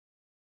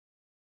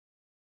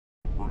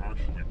 We're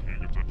actually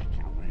paying attention to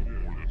the road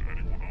more than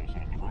anyone else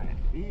on the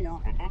road.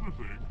 Or another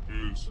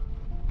thing is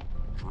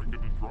drinking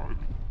and driving.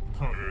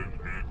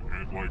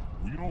 And like,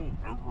 we don't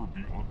ever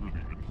be under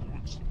the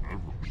influence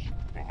ever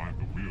behind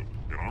the wheel.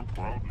 And I'm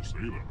proud to say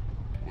that.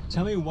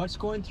 Tell me what's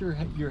going through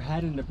your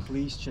head in the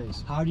police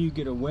chase. How do you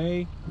get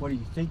away? What are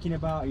you thinking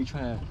about? Are you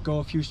trying to go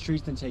a few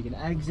streets and take an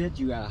exit?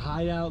 You got a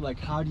hideout? Like,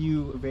 how do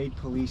you evade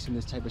police in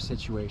this type of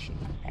situation?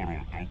 Hold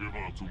on, don't give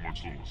out too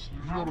much sauce.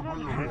 You gotta bring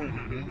it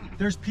home.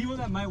 There's people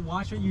that might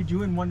watch what you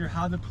do and wonder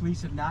how the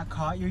police have not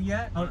caught you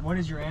yet. What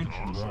is your answer?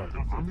 Honestly,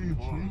 I mean,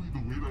 truly, the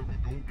way that we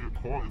don't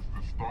get caught is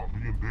to stop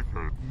being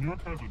dickheads. New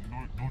York has a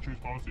no chase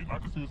policy, and I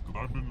can say this because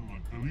I've been,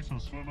 like, at least in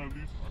swim at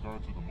least, I got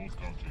into the most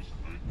count chases,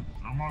 right?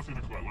 And I'm not saying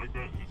it because I like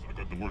that. I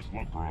got the worst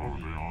luck, bro, over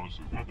there,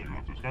 honestly. Got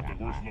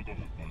the worst luck of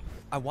it.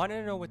 I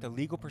wanted to know what the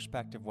legal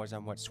perspective was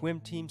on what swim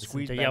teams,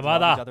 squeeze to beds, your and all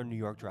mother. these other New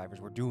York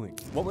drivers were doing.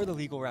 What were the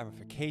legal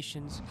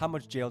ramifications? How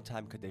much jail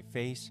time could they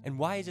face? And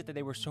why is it that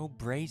they were so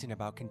brazen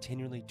about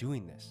continually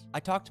doing this? I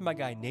talked to my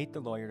guy Nate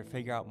the lawyer to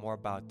figure out more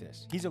about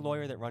this. He's a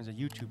lawyer that runs a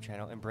YouTube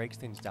channel and breaks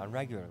things down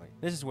regularly.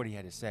 This is what he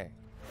had to say.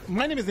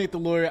 My name is Nate the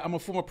Lawyer. I'm a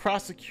former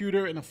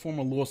prosecutor and a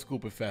former law school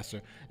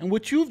professor. And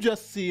what you've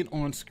just seen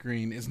on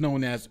screen is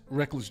known as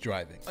reckless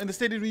driving. In the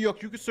state of New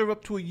York, you can serve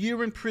up to a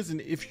year in prison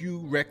if you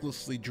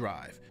recklessly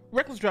drive.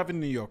 Reckless driving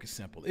in New York is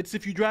simple. It's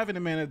if you drive in a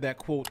manner that,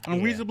 quote,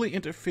 unreasonably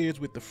interferes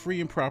with the free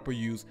and proper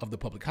use of the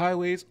public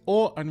highways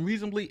or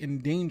unreasonably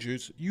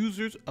endangers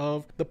users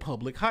of the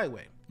public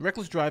highway.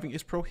 Reckless driving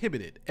is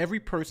prohibited. Every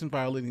person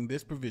violating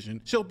this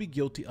provision shall be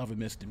guilty of a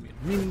misdemeanor,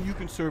 meaning you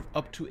can serve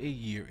up to a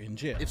year in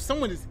jail. If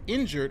someone is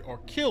injured or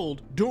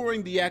killed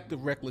during the act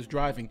of reckless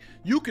driving,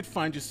 you could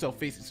find yourself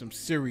facing some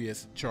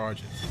serious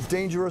charges.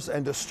 Dangerous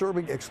and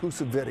disturbing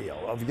exclusive video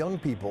of young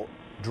people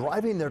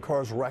driving their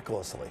cars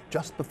recklessly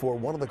just before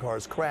one of the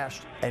cars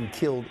crashed and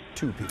killed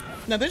 2 people.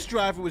 Now, this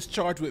driver was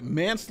charged with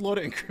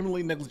manslaughter and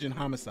criminally negligent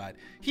homicide.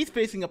 He's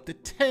facing up to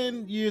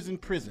 10 years in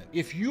prison.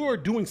 If you are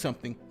doing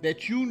something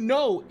that you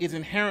know is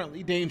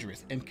inherently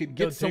dangerous and could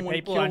get someone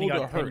killed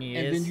or hurt,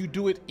 and then you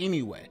do it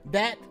anyway,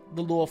 that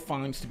the law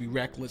finds to be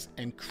reckless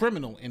and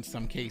criminal in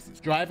some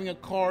cases. Driving a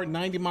car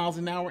 90 miles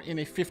an hour in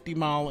a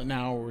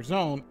 50-mile-an-hour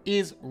zone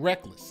is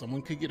reckless.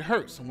 Someone could get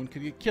hurt, someone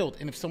could get killed,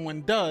 and if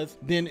someone does,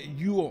 then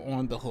you are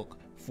on the hook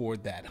for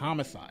that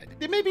homicide.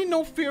 There may be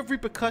no fear of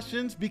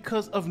repercussions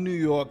because of New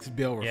York's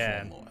bail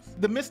reform laws.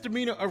 The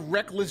misdemeanor of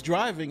reckless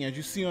driving, as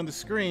you see on the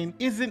screen,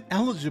 isn't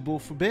eligible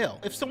for bail.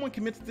 If someone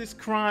commits this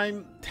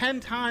crime 10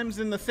 times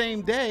in the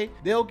same day,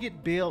 they'll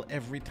get bail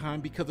every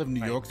time because of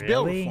New York's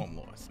bail reform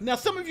laws. Now,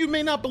 some of you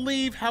may not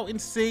believe how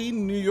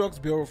insane New York's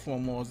bail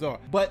reform laws are,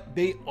 but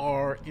they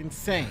are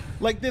insane.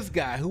 Like this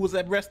guy who was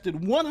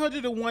arrested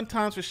 101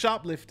 times for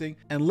shoplifting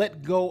and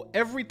let go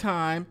every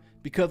time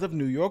because of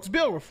New York's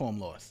bail reform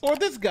laws. Or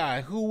this guy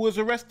who was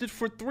arrested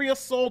for 3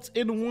 assaults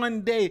in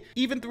one day,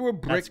 even threw a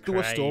brick through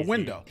a store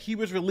window. He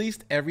was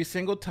released every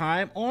single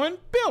time on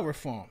bail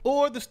reform.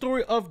 Or the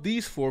story of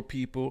these 4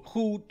 people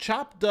who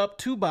chopped up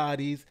 2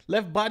 bodies,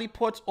 left body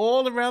parts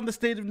all around the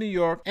state of New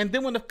York, and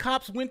then when the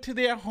cops went to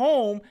their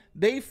home,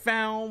 they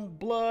found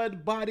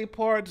blood, body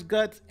parts,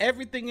 guts,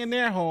 everything in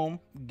their home.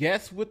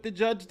 Guess what the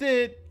judge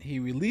did? He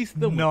released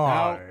them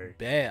without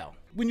bail.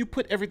 When you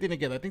put everything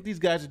together, I think these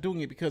guys are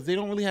doing it because they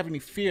don't really have any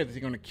fear that they're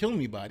going to kill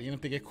anybody. And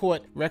if they get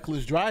caught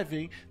reckless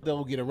driving,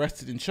 they'll get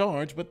arrested and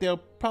charged, but they'll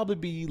probably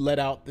be let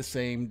out the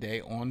same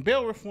day on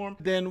bail reform.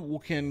 Then we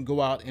can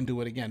go out and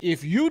do it again.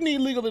 If you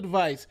need legal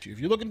advice, if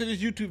you're looking to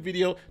this YouTube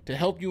video to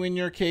help you in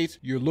your case,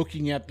 you're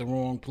looking at the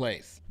wrong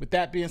place. With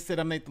that being said,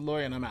 I'm Nate the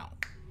Lawyer and I'm out.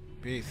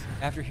 Peace.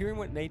 After hearing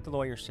what Nate the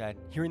lawyer said,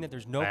 hearing that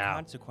there's no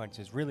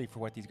consequences really for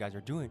what these guys are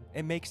doing,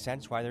 it makes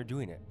sense why they're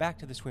doing it. Back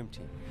to the swim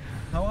team.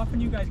 How often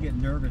do you guys get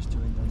nervous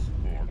doing this?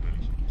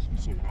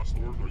 So when I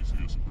started, I used to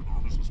get super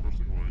nervous,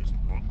 especially when I used to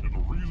run. And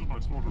the reason I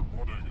started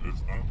running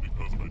is not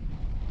because I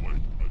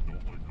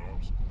don't like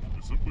cops.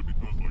 It's simply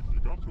because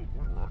it got to a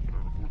point where I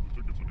couldn't afford the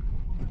tickets anymore.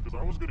 Because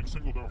I was getting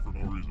singled out for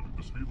no reason.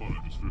 The speed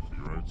limit is 50,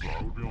 right? So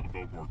I would be on the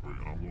Bell Parkway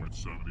and I'm going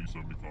 70,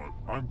 75.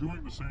 I'm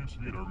doing the same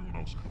speed everyone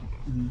else coming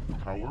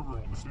at.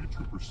 However, when the state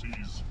trooper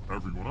sees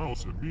everyone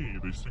else and me,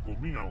 they single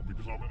me out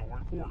because I'm in a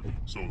white Porsche.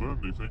 So then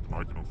they think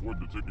I can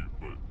afford the ticket,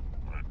 but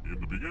in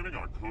the beginning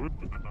I could,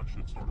 but then that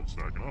shit started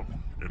stacking up.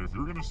 And if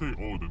you're gonna say,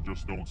 oh, then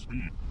just don't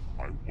speed,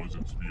 I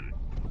wasn't speeding.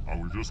 I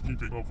was just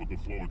keeping up with the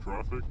flow of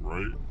traffic,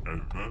 right?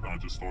 And then I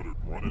just started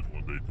running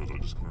one day because I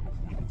just couldn't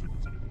afford the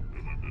tickets anymore.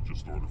 And then it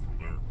just started from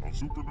there. I was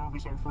super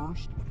nervous at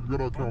first. You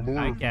gotta count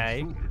more.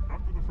 Okay.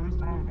 After the first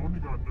time, I only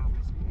got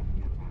nervous one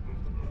more time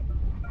after that.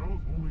 That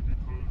was only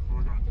because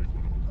I got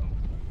taken out of the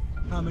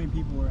hotel. How many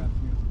people were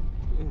after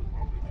you?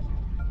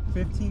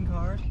 15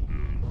 cars?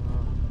 Yeah.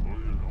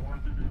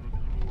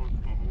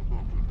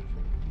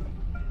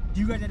 Do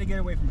you guys had to get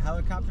away from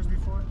helicopters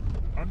before?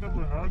 I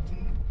never had to.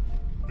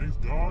 Thanks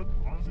God,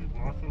 honestly,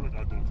 but I feel like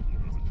I don't do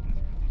that situation.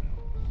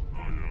 Oh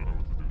yeah, I know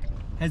what to do.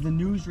 Has the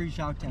news reached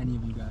out to any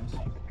of you guys?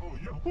 Oh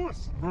yeah, of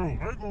course. Bro,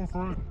 I ain't going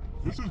front.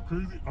 This is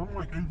crazy. I'm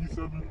like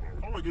AB7.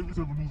 I'm like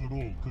AB7 News at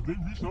all. Because they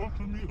reached out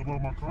to me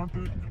about my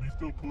content and they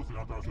still posted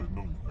after I said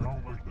no. And I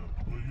don't like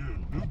that. But yeah,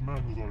 this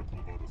mad news article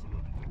about us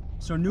already.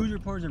 So news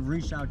reporters have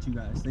reached out to you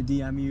guys. They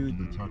DM you,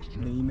 They text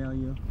you. they email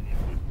you.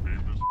 They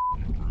just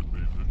birthday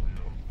hit me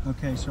up.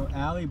 Okay, so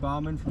Ali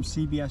Bauman from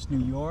CBS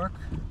New York.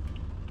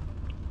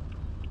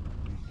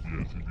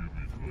 Yeah, she did me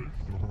twice.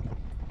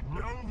 I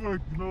was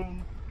like, no,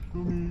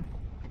 feel me?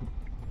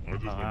 I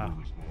just never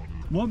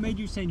responded. What made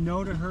you say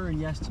no to her and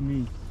yes to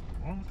me?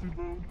 Honestly,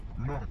 bro,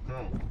 you're not a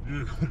cop. Yeah,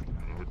 you're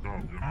not a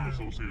cop. You're not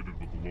associated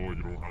with the law.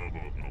 You don't have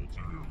an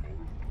ulterior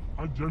motive.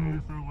 I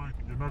genuinely feel like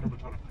you're not going to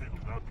try to paint a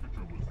bad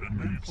picture with it. And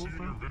we've seen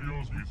your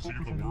videos, we've seen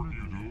the work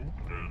you do,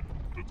 and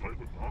the type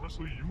of,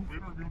 honestly, you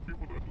interview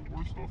people that do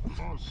worse stuff than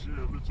us.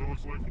 Yeah, so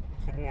it's like,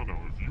 come on now,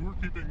 if you were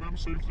keeping them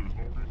safe, there's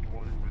no reason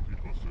why you wouldn't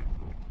keep us safe,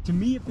 bro. To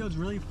me, it feels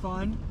really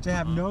fun to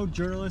have no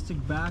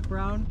journalistic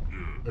background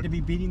to be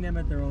beating them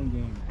at their own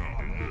game.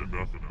 Yeah,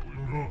 definitely.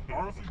 Bro,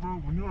 honestly, bro,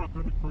 when you're an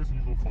authentic person,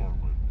 you go far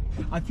in life.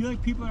 I feel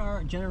like people in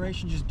our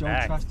generation just don't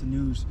Facts. trust the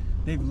news.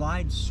 They've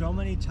lied so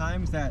many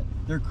times that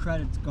their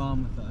credit's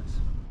gone with us.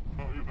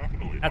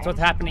 That's what's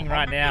happening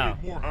right now.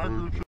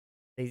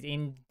 These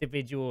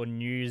individual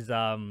news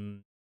slash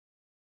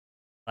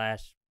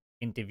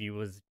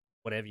interviewers,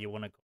 whatever you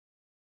want to call it,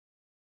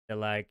 they're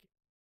like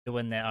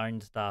doing their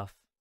own stuff,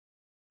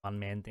 one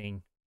man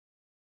thing.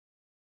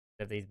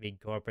 They have these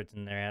big corporates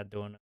and they're out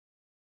doing it.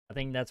 I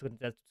think that's going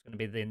to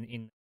be the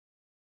in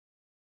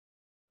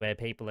where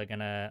people are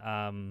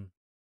gonna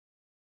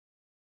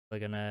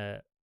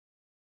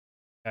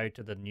go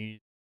to the new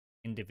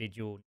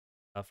individual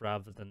stuff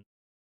rather than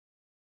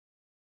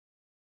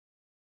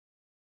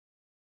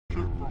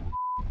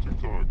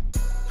TikTok.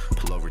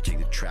 Pull over, take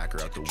the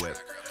tracker out the whip.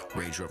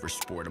 Range Rover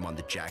Sport, I'm on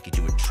the Jackie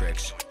doing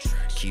tricks.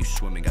 Keep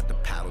swimming, got the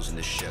paddles in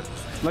the ship.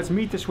 Let's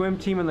meet the swim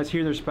team and let's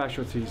hear their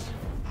specialties.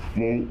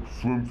 Float,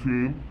 swim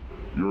team.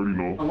 You already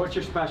know. And what's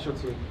your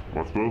specialty?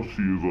 My specialty is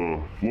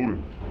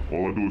floating.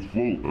 All I do is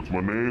float. That's my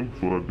name.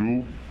 That's what I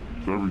do.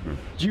 It's everything.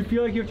 Do you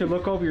feel like you have to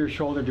look over your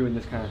shoulder doing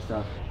this kind of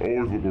stuff? I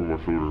always look over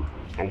my shoulder.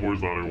 I'm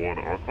always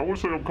 981. I would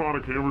say I'm kind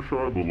of camera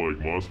shy, but like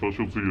my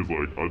specialty is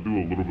like I do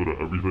a little bit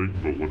of everything.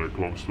 But when it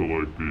comes to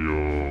like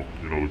the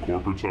the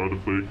corporate side of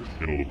things,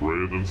 the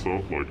brand and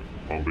stuff, like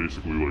I'm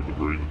basically like the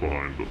brains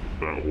behind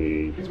that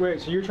whole.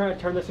 Wait, so you're trying to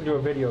turn this into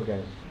a video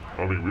game?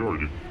 I mean, we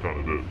already kind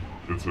of did.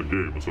 It's a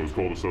game, so it's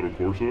called Assetto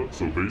Corsa.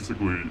 So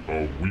basically,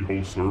 we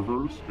host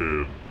servers,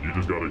 and you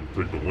just gotta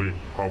take the link,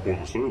 hop on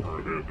the server,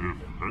 and if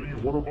any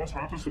one of us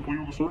happens to play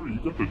on the server, you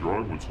get to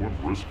drive with Swim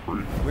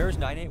risk-free. Whereas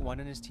 981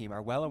 and his team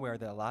are well aware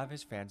that a lot of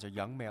his fans are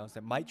young males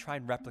that might try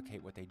and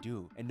replicate what they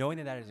do, and knowing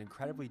that that is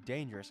incredibly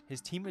dangerous,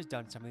 his team has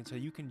done something so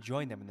you can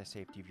join them in the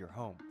safety of your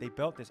home. They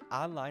built this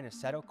online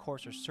Assetto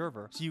Corsa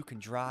server so you can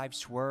drive,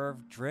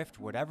 swerve, drift,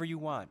 whatever you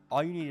want.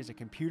 All you need is a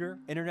computer,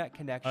 internet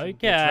connection,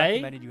 Okay. it's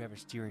recommended you have a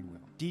steering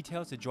wheel.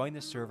 Details to join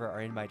the server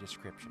are in my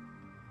description.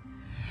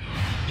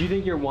 Do you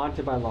think you're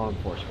wanted by law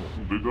enforcement?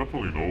 They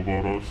definitely know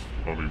about us.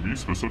 I mean, me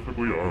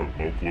specifically, I have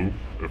no clue.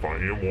 If I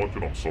am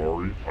wanted, I'm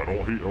sorry. I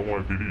don't hate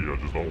NYPD,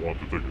 I just don't want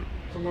the ticket.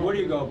 What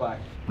do you go by?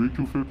 Brick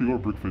 250 or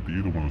Brick 50,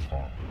 either one is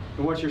fine.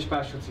 And what's your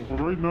specialty?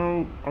 Well, right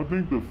now, I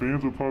think the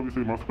fans would probably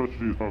say my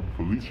specialty is probably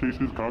police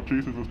chases, cop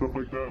chases, and stuff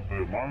like that. But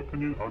in my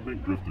opinion, I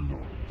think drifting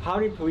though. How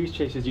many police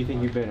chases do you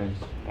think you've been in?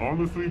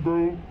 Honestly,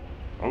 bro,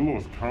 I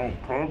lost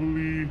count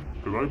probably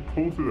because I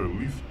posted at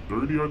least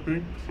 30, I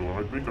think. So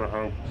I think I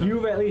have. You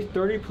have at least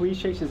 30 police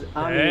chases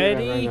on the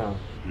internet right now.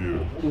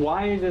 Yeah.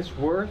 Why is this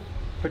worth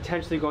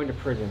potentially going to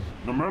prison?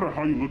 No matter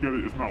how you look at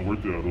it, it's not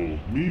worth it at all.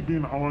 Me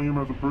being how I am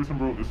as a person,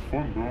 bro, it's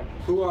fun, bro.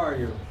 Who are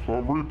you? So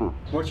I'm Reaper.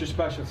 What's your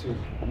specialty?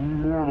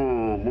 I'm more of a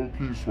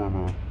low-key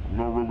swimmer. I'm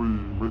not really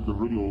making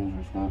videos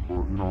and stuff, but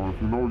if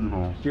you know, you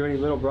know. Do you have any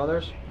little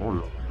brothers? Oh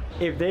yeah.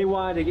 If they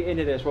wanted to get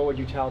into this, what would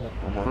you tell them?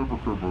 I'm a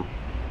hypocrite, but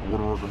I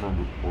wouldn't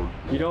recommend this sport.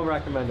 You don't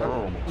recommend it?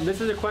 No.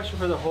 This is a question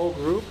for the whole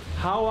group.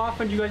 How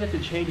often do you guys have to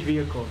change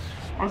vehicles?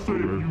 I say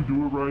if you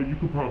do it right, you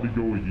could probably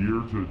go a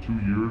year to 2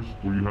 years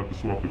where you have to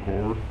swap the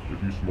car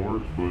if you're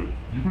smart, but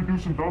you could do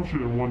some dumb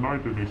shit in one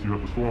night that makes you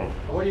have to swap.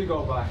 What do you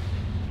go by?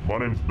 My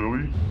name's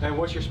Billy. And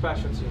what's your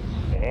specialty?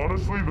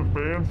 Honestly, the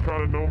fans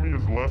kind of know me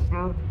as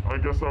Lester, I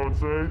guess I would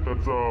say.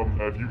 That's,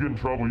 if you get in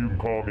trouble, you can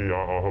call me.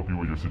 I'll help you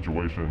with your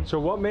situation. So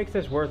what makes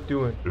this worth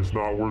doing? It's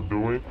not worth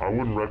doing. I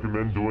wouldn't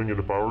recommend doing it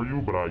if I were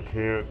you, but I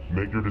can't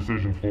make your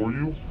decision for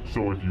you.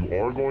 So if you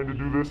are going to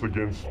do this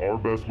against our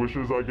best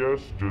wishes, I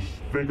guess, just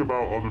think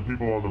about other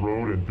people on the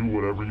road and do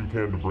whatever you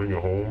can to bring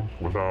it home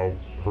without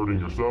hurting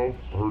yourself,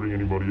 hurting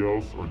anybody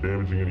else, or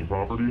damaging any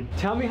property.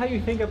 Tell me how you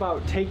think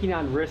about taking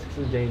on risks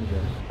and danger.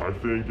 I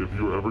think if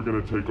you're ever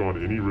going to take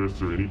on any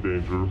risks or any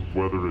danger,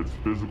 whether it's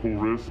physical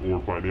risks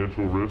or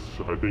financial risks,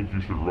 I think you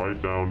should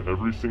write down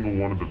every single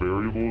one of the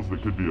variables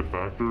that could be a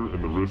factor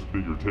in the risk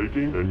that you're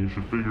taking, and you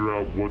should figure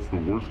out what's the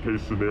worst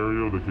case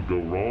scenario that could go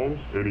wrong,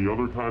 any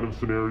other kind of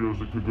scenarios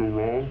that could go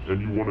wrong,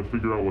 and you want to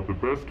figure out what the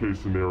best case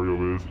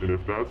scenario is, and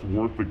if that's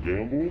worth the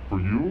gamble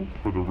for you,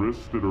 for the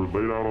risks that are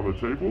laid out on the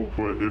table.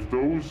 But if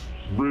those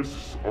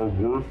risks are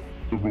worth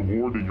the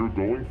reward that you're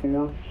going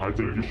for, I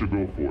think you should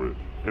go for it.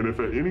 And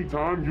if at any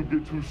time you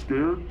get too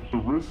scared, the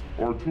risks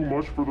are too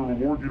much for the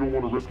reward, you don't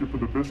want to risk it for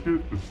the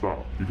biscuit, then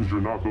stop, because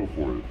you're not built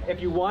for it. If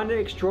you want an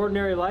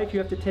extraordinary life, you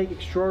have to take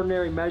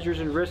extraordinary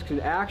measures and risks in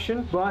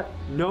action, but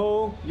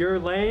know your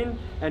lane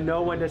and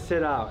know when to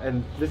sit out.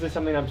 And this is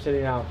something I'm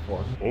sitting out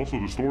for. Also,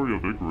 the story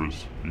of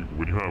Icarus,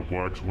 when you have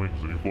black wings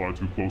and you fly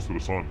too close to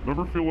the sun,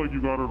 never feel like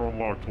you got it on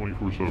lock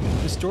 24/7.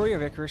 The story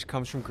of Icarus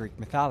comes from Greek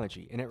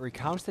mythology, and it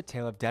recounts the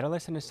tale of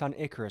Daedalus and his son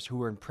Icarus, who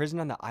were imprisoned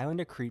on the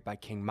island of Crete by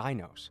King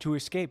Minos. To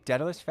escape,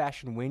 Daedalus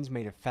fashioned wings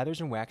made of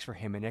feathers and wax for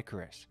him and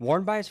Icarus.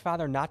 Warned by his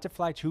father not to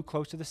fly too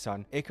close to the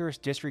sun, Icarus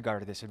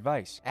disregarded this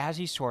advice. As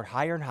he soared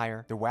higher and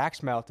higher, the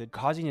wax melted,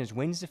 causing his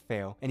wings to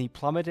fail, and he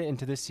plummeted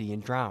into the sea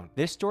and drowned.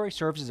 This story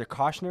serves as a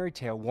cautionary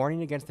tale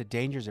warning against the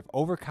dangers of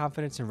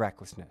overconfidence and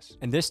recklessness.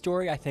 And this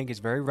story, I think, is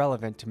very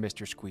relevant to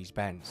Mr. Squeeze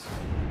Benz.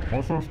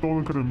 My son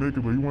Stolen couldn't make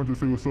it, but he wanted to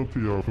say what's up to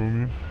y'all, feel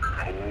me?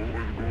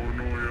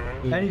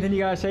 Anything you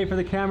gotta say for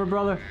the camera,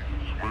 brother?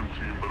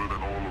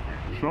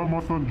 Shout out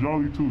my son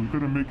Jolly too, he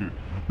couldn't make it.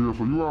 Yeah,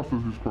 so you asked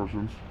us these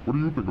questions. What do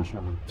you think of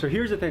swimming? So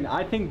here's the thing,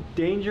 I think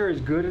danger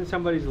is good in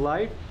somebody's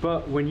life,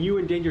 but when you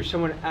endanger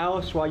someone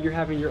else while you're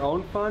having your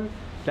own fun,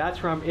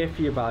 that's where I'm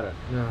iffy about it.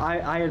 Yeah.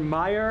 I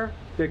admire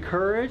the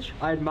courage,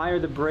 I admire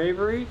the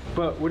bravery,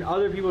 but when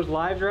other people's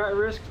lives are at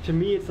risk, to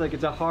me it's like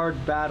it's a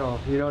hard battle,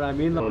 you know what I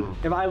mean? Like,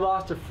 if I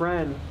lost a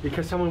friend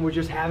because someone was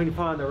just having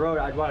fun on the road,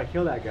 I'd want to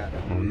kill that guy.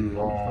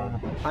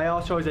 I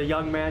also, as a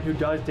young man who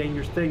does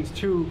dangerous things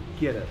too,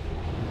 get it.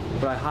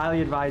 But I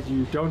highly advise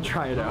you, don't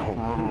try it out.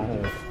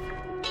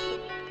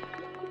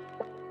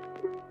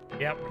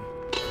 Yep.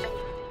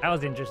 That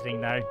was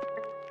interesting though.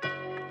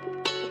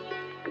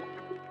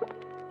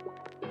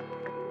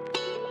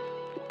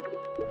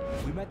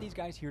 We met these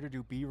guys here to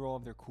do B-roll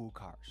of their cool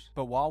cars.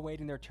 But while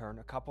waiting their turn,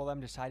 a couple of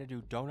them decided to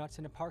do donuts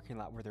in a parking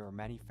lot where there were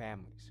many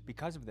families.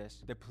 Because of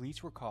this, the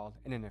police were called,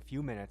 and in a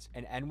few minutes,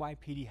 an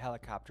NYPD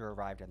helicopter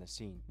arrived on the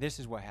scene. This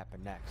is what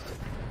happened next.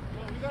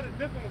 Well, we got a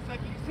dip in a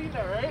second. You seen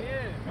that, right?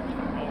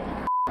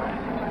 Yeah.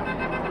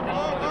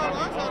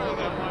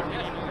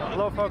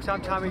 Hello folks,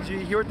 I'm Tommy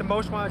G, here with the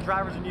most wanted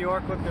drivers in New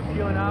York. Look, they're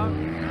peeling out.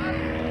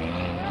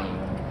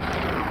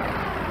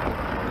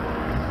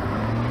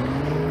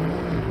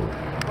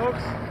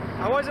 Folks,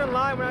 I wasn't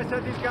lying when I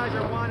said these guys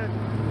are wanted.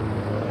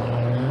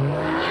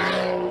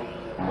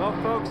 Well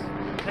folks,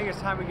 I think it's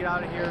time we get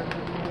out of here.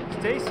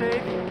 Stay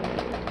safe.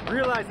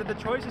 Realize that the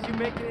choices you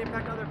make can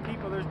impact other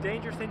people. There's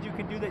dangerous things you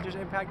can do that just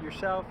impact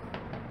yourself.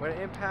 When it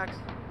impacts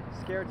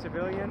scared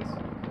civilians,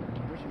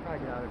 we should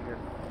probably get out of here.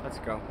 Let's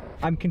go.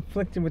 I'm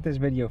conflicted with this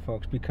video,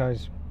 folks,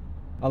 because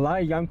a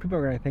lot of young people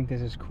are going to think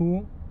this is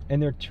cool,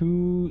 and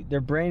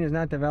their brain is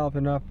not developed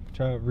enough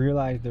to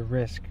realize the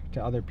risk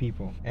to other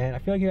people. And I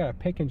feel like you got to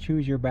pick and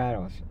choose your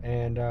battles.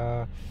 And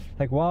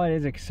like, while it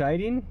is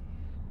exciting,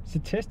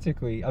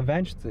 statistically,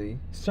 eventually,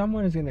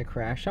 someone is going to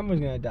crash,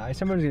 someone's going to die,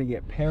 someone's going to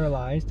get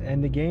paralyzed,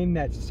 and the game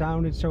that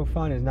sounded so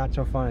fun is not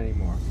so fun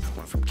anymore.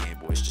 Went from Game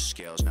Boys to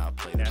scales, now I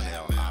play the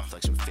hell. I'm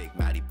flexing fake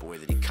Matty boy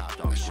that he copped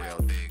on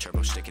grill.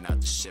 Turbo sticking out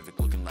the Civic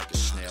looking like a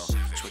snail.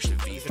 Switched to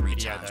V3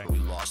 times, but we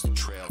lost the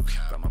trail.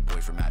 Brought my boy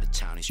from out of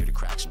town, he's here to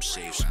crack some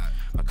safes.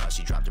 My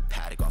cussy dropped a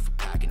paddock off a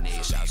pack of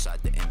nays.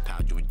 Outside the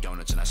impound doing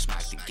donuts and I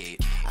smacked the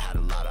gate. I had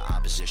a lot of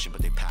opposition,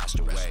 but they passed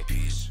away.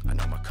 I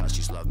know my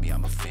cussies love me,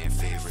 I'm a fan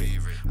favorite.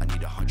 I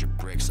need 100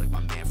 bricks like my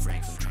man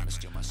Franklin trying to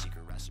steal my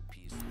secret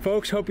recipes.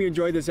 Folks, hope you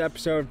enjoyed this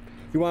episode.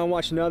 You want to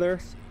watch another?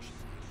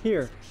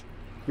 Here.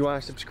 You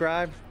want to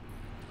subscribe?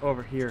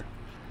 Over here.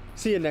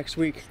 See you next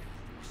week.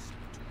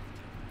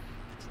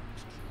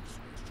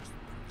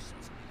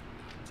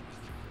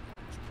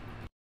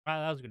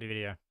 Wow, that was a good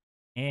video.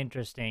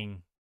 Interesting.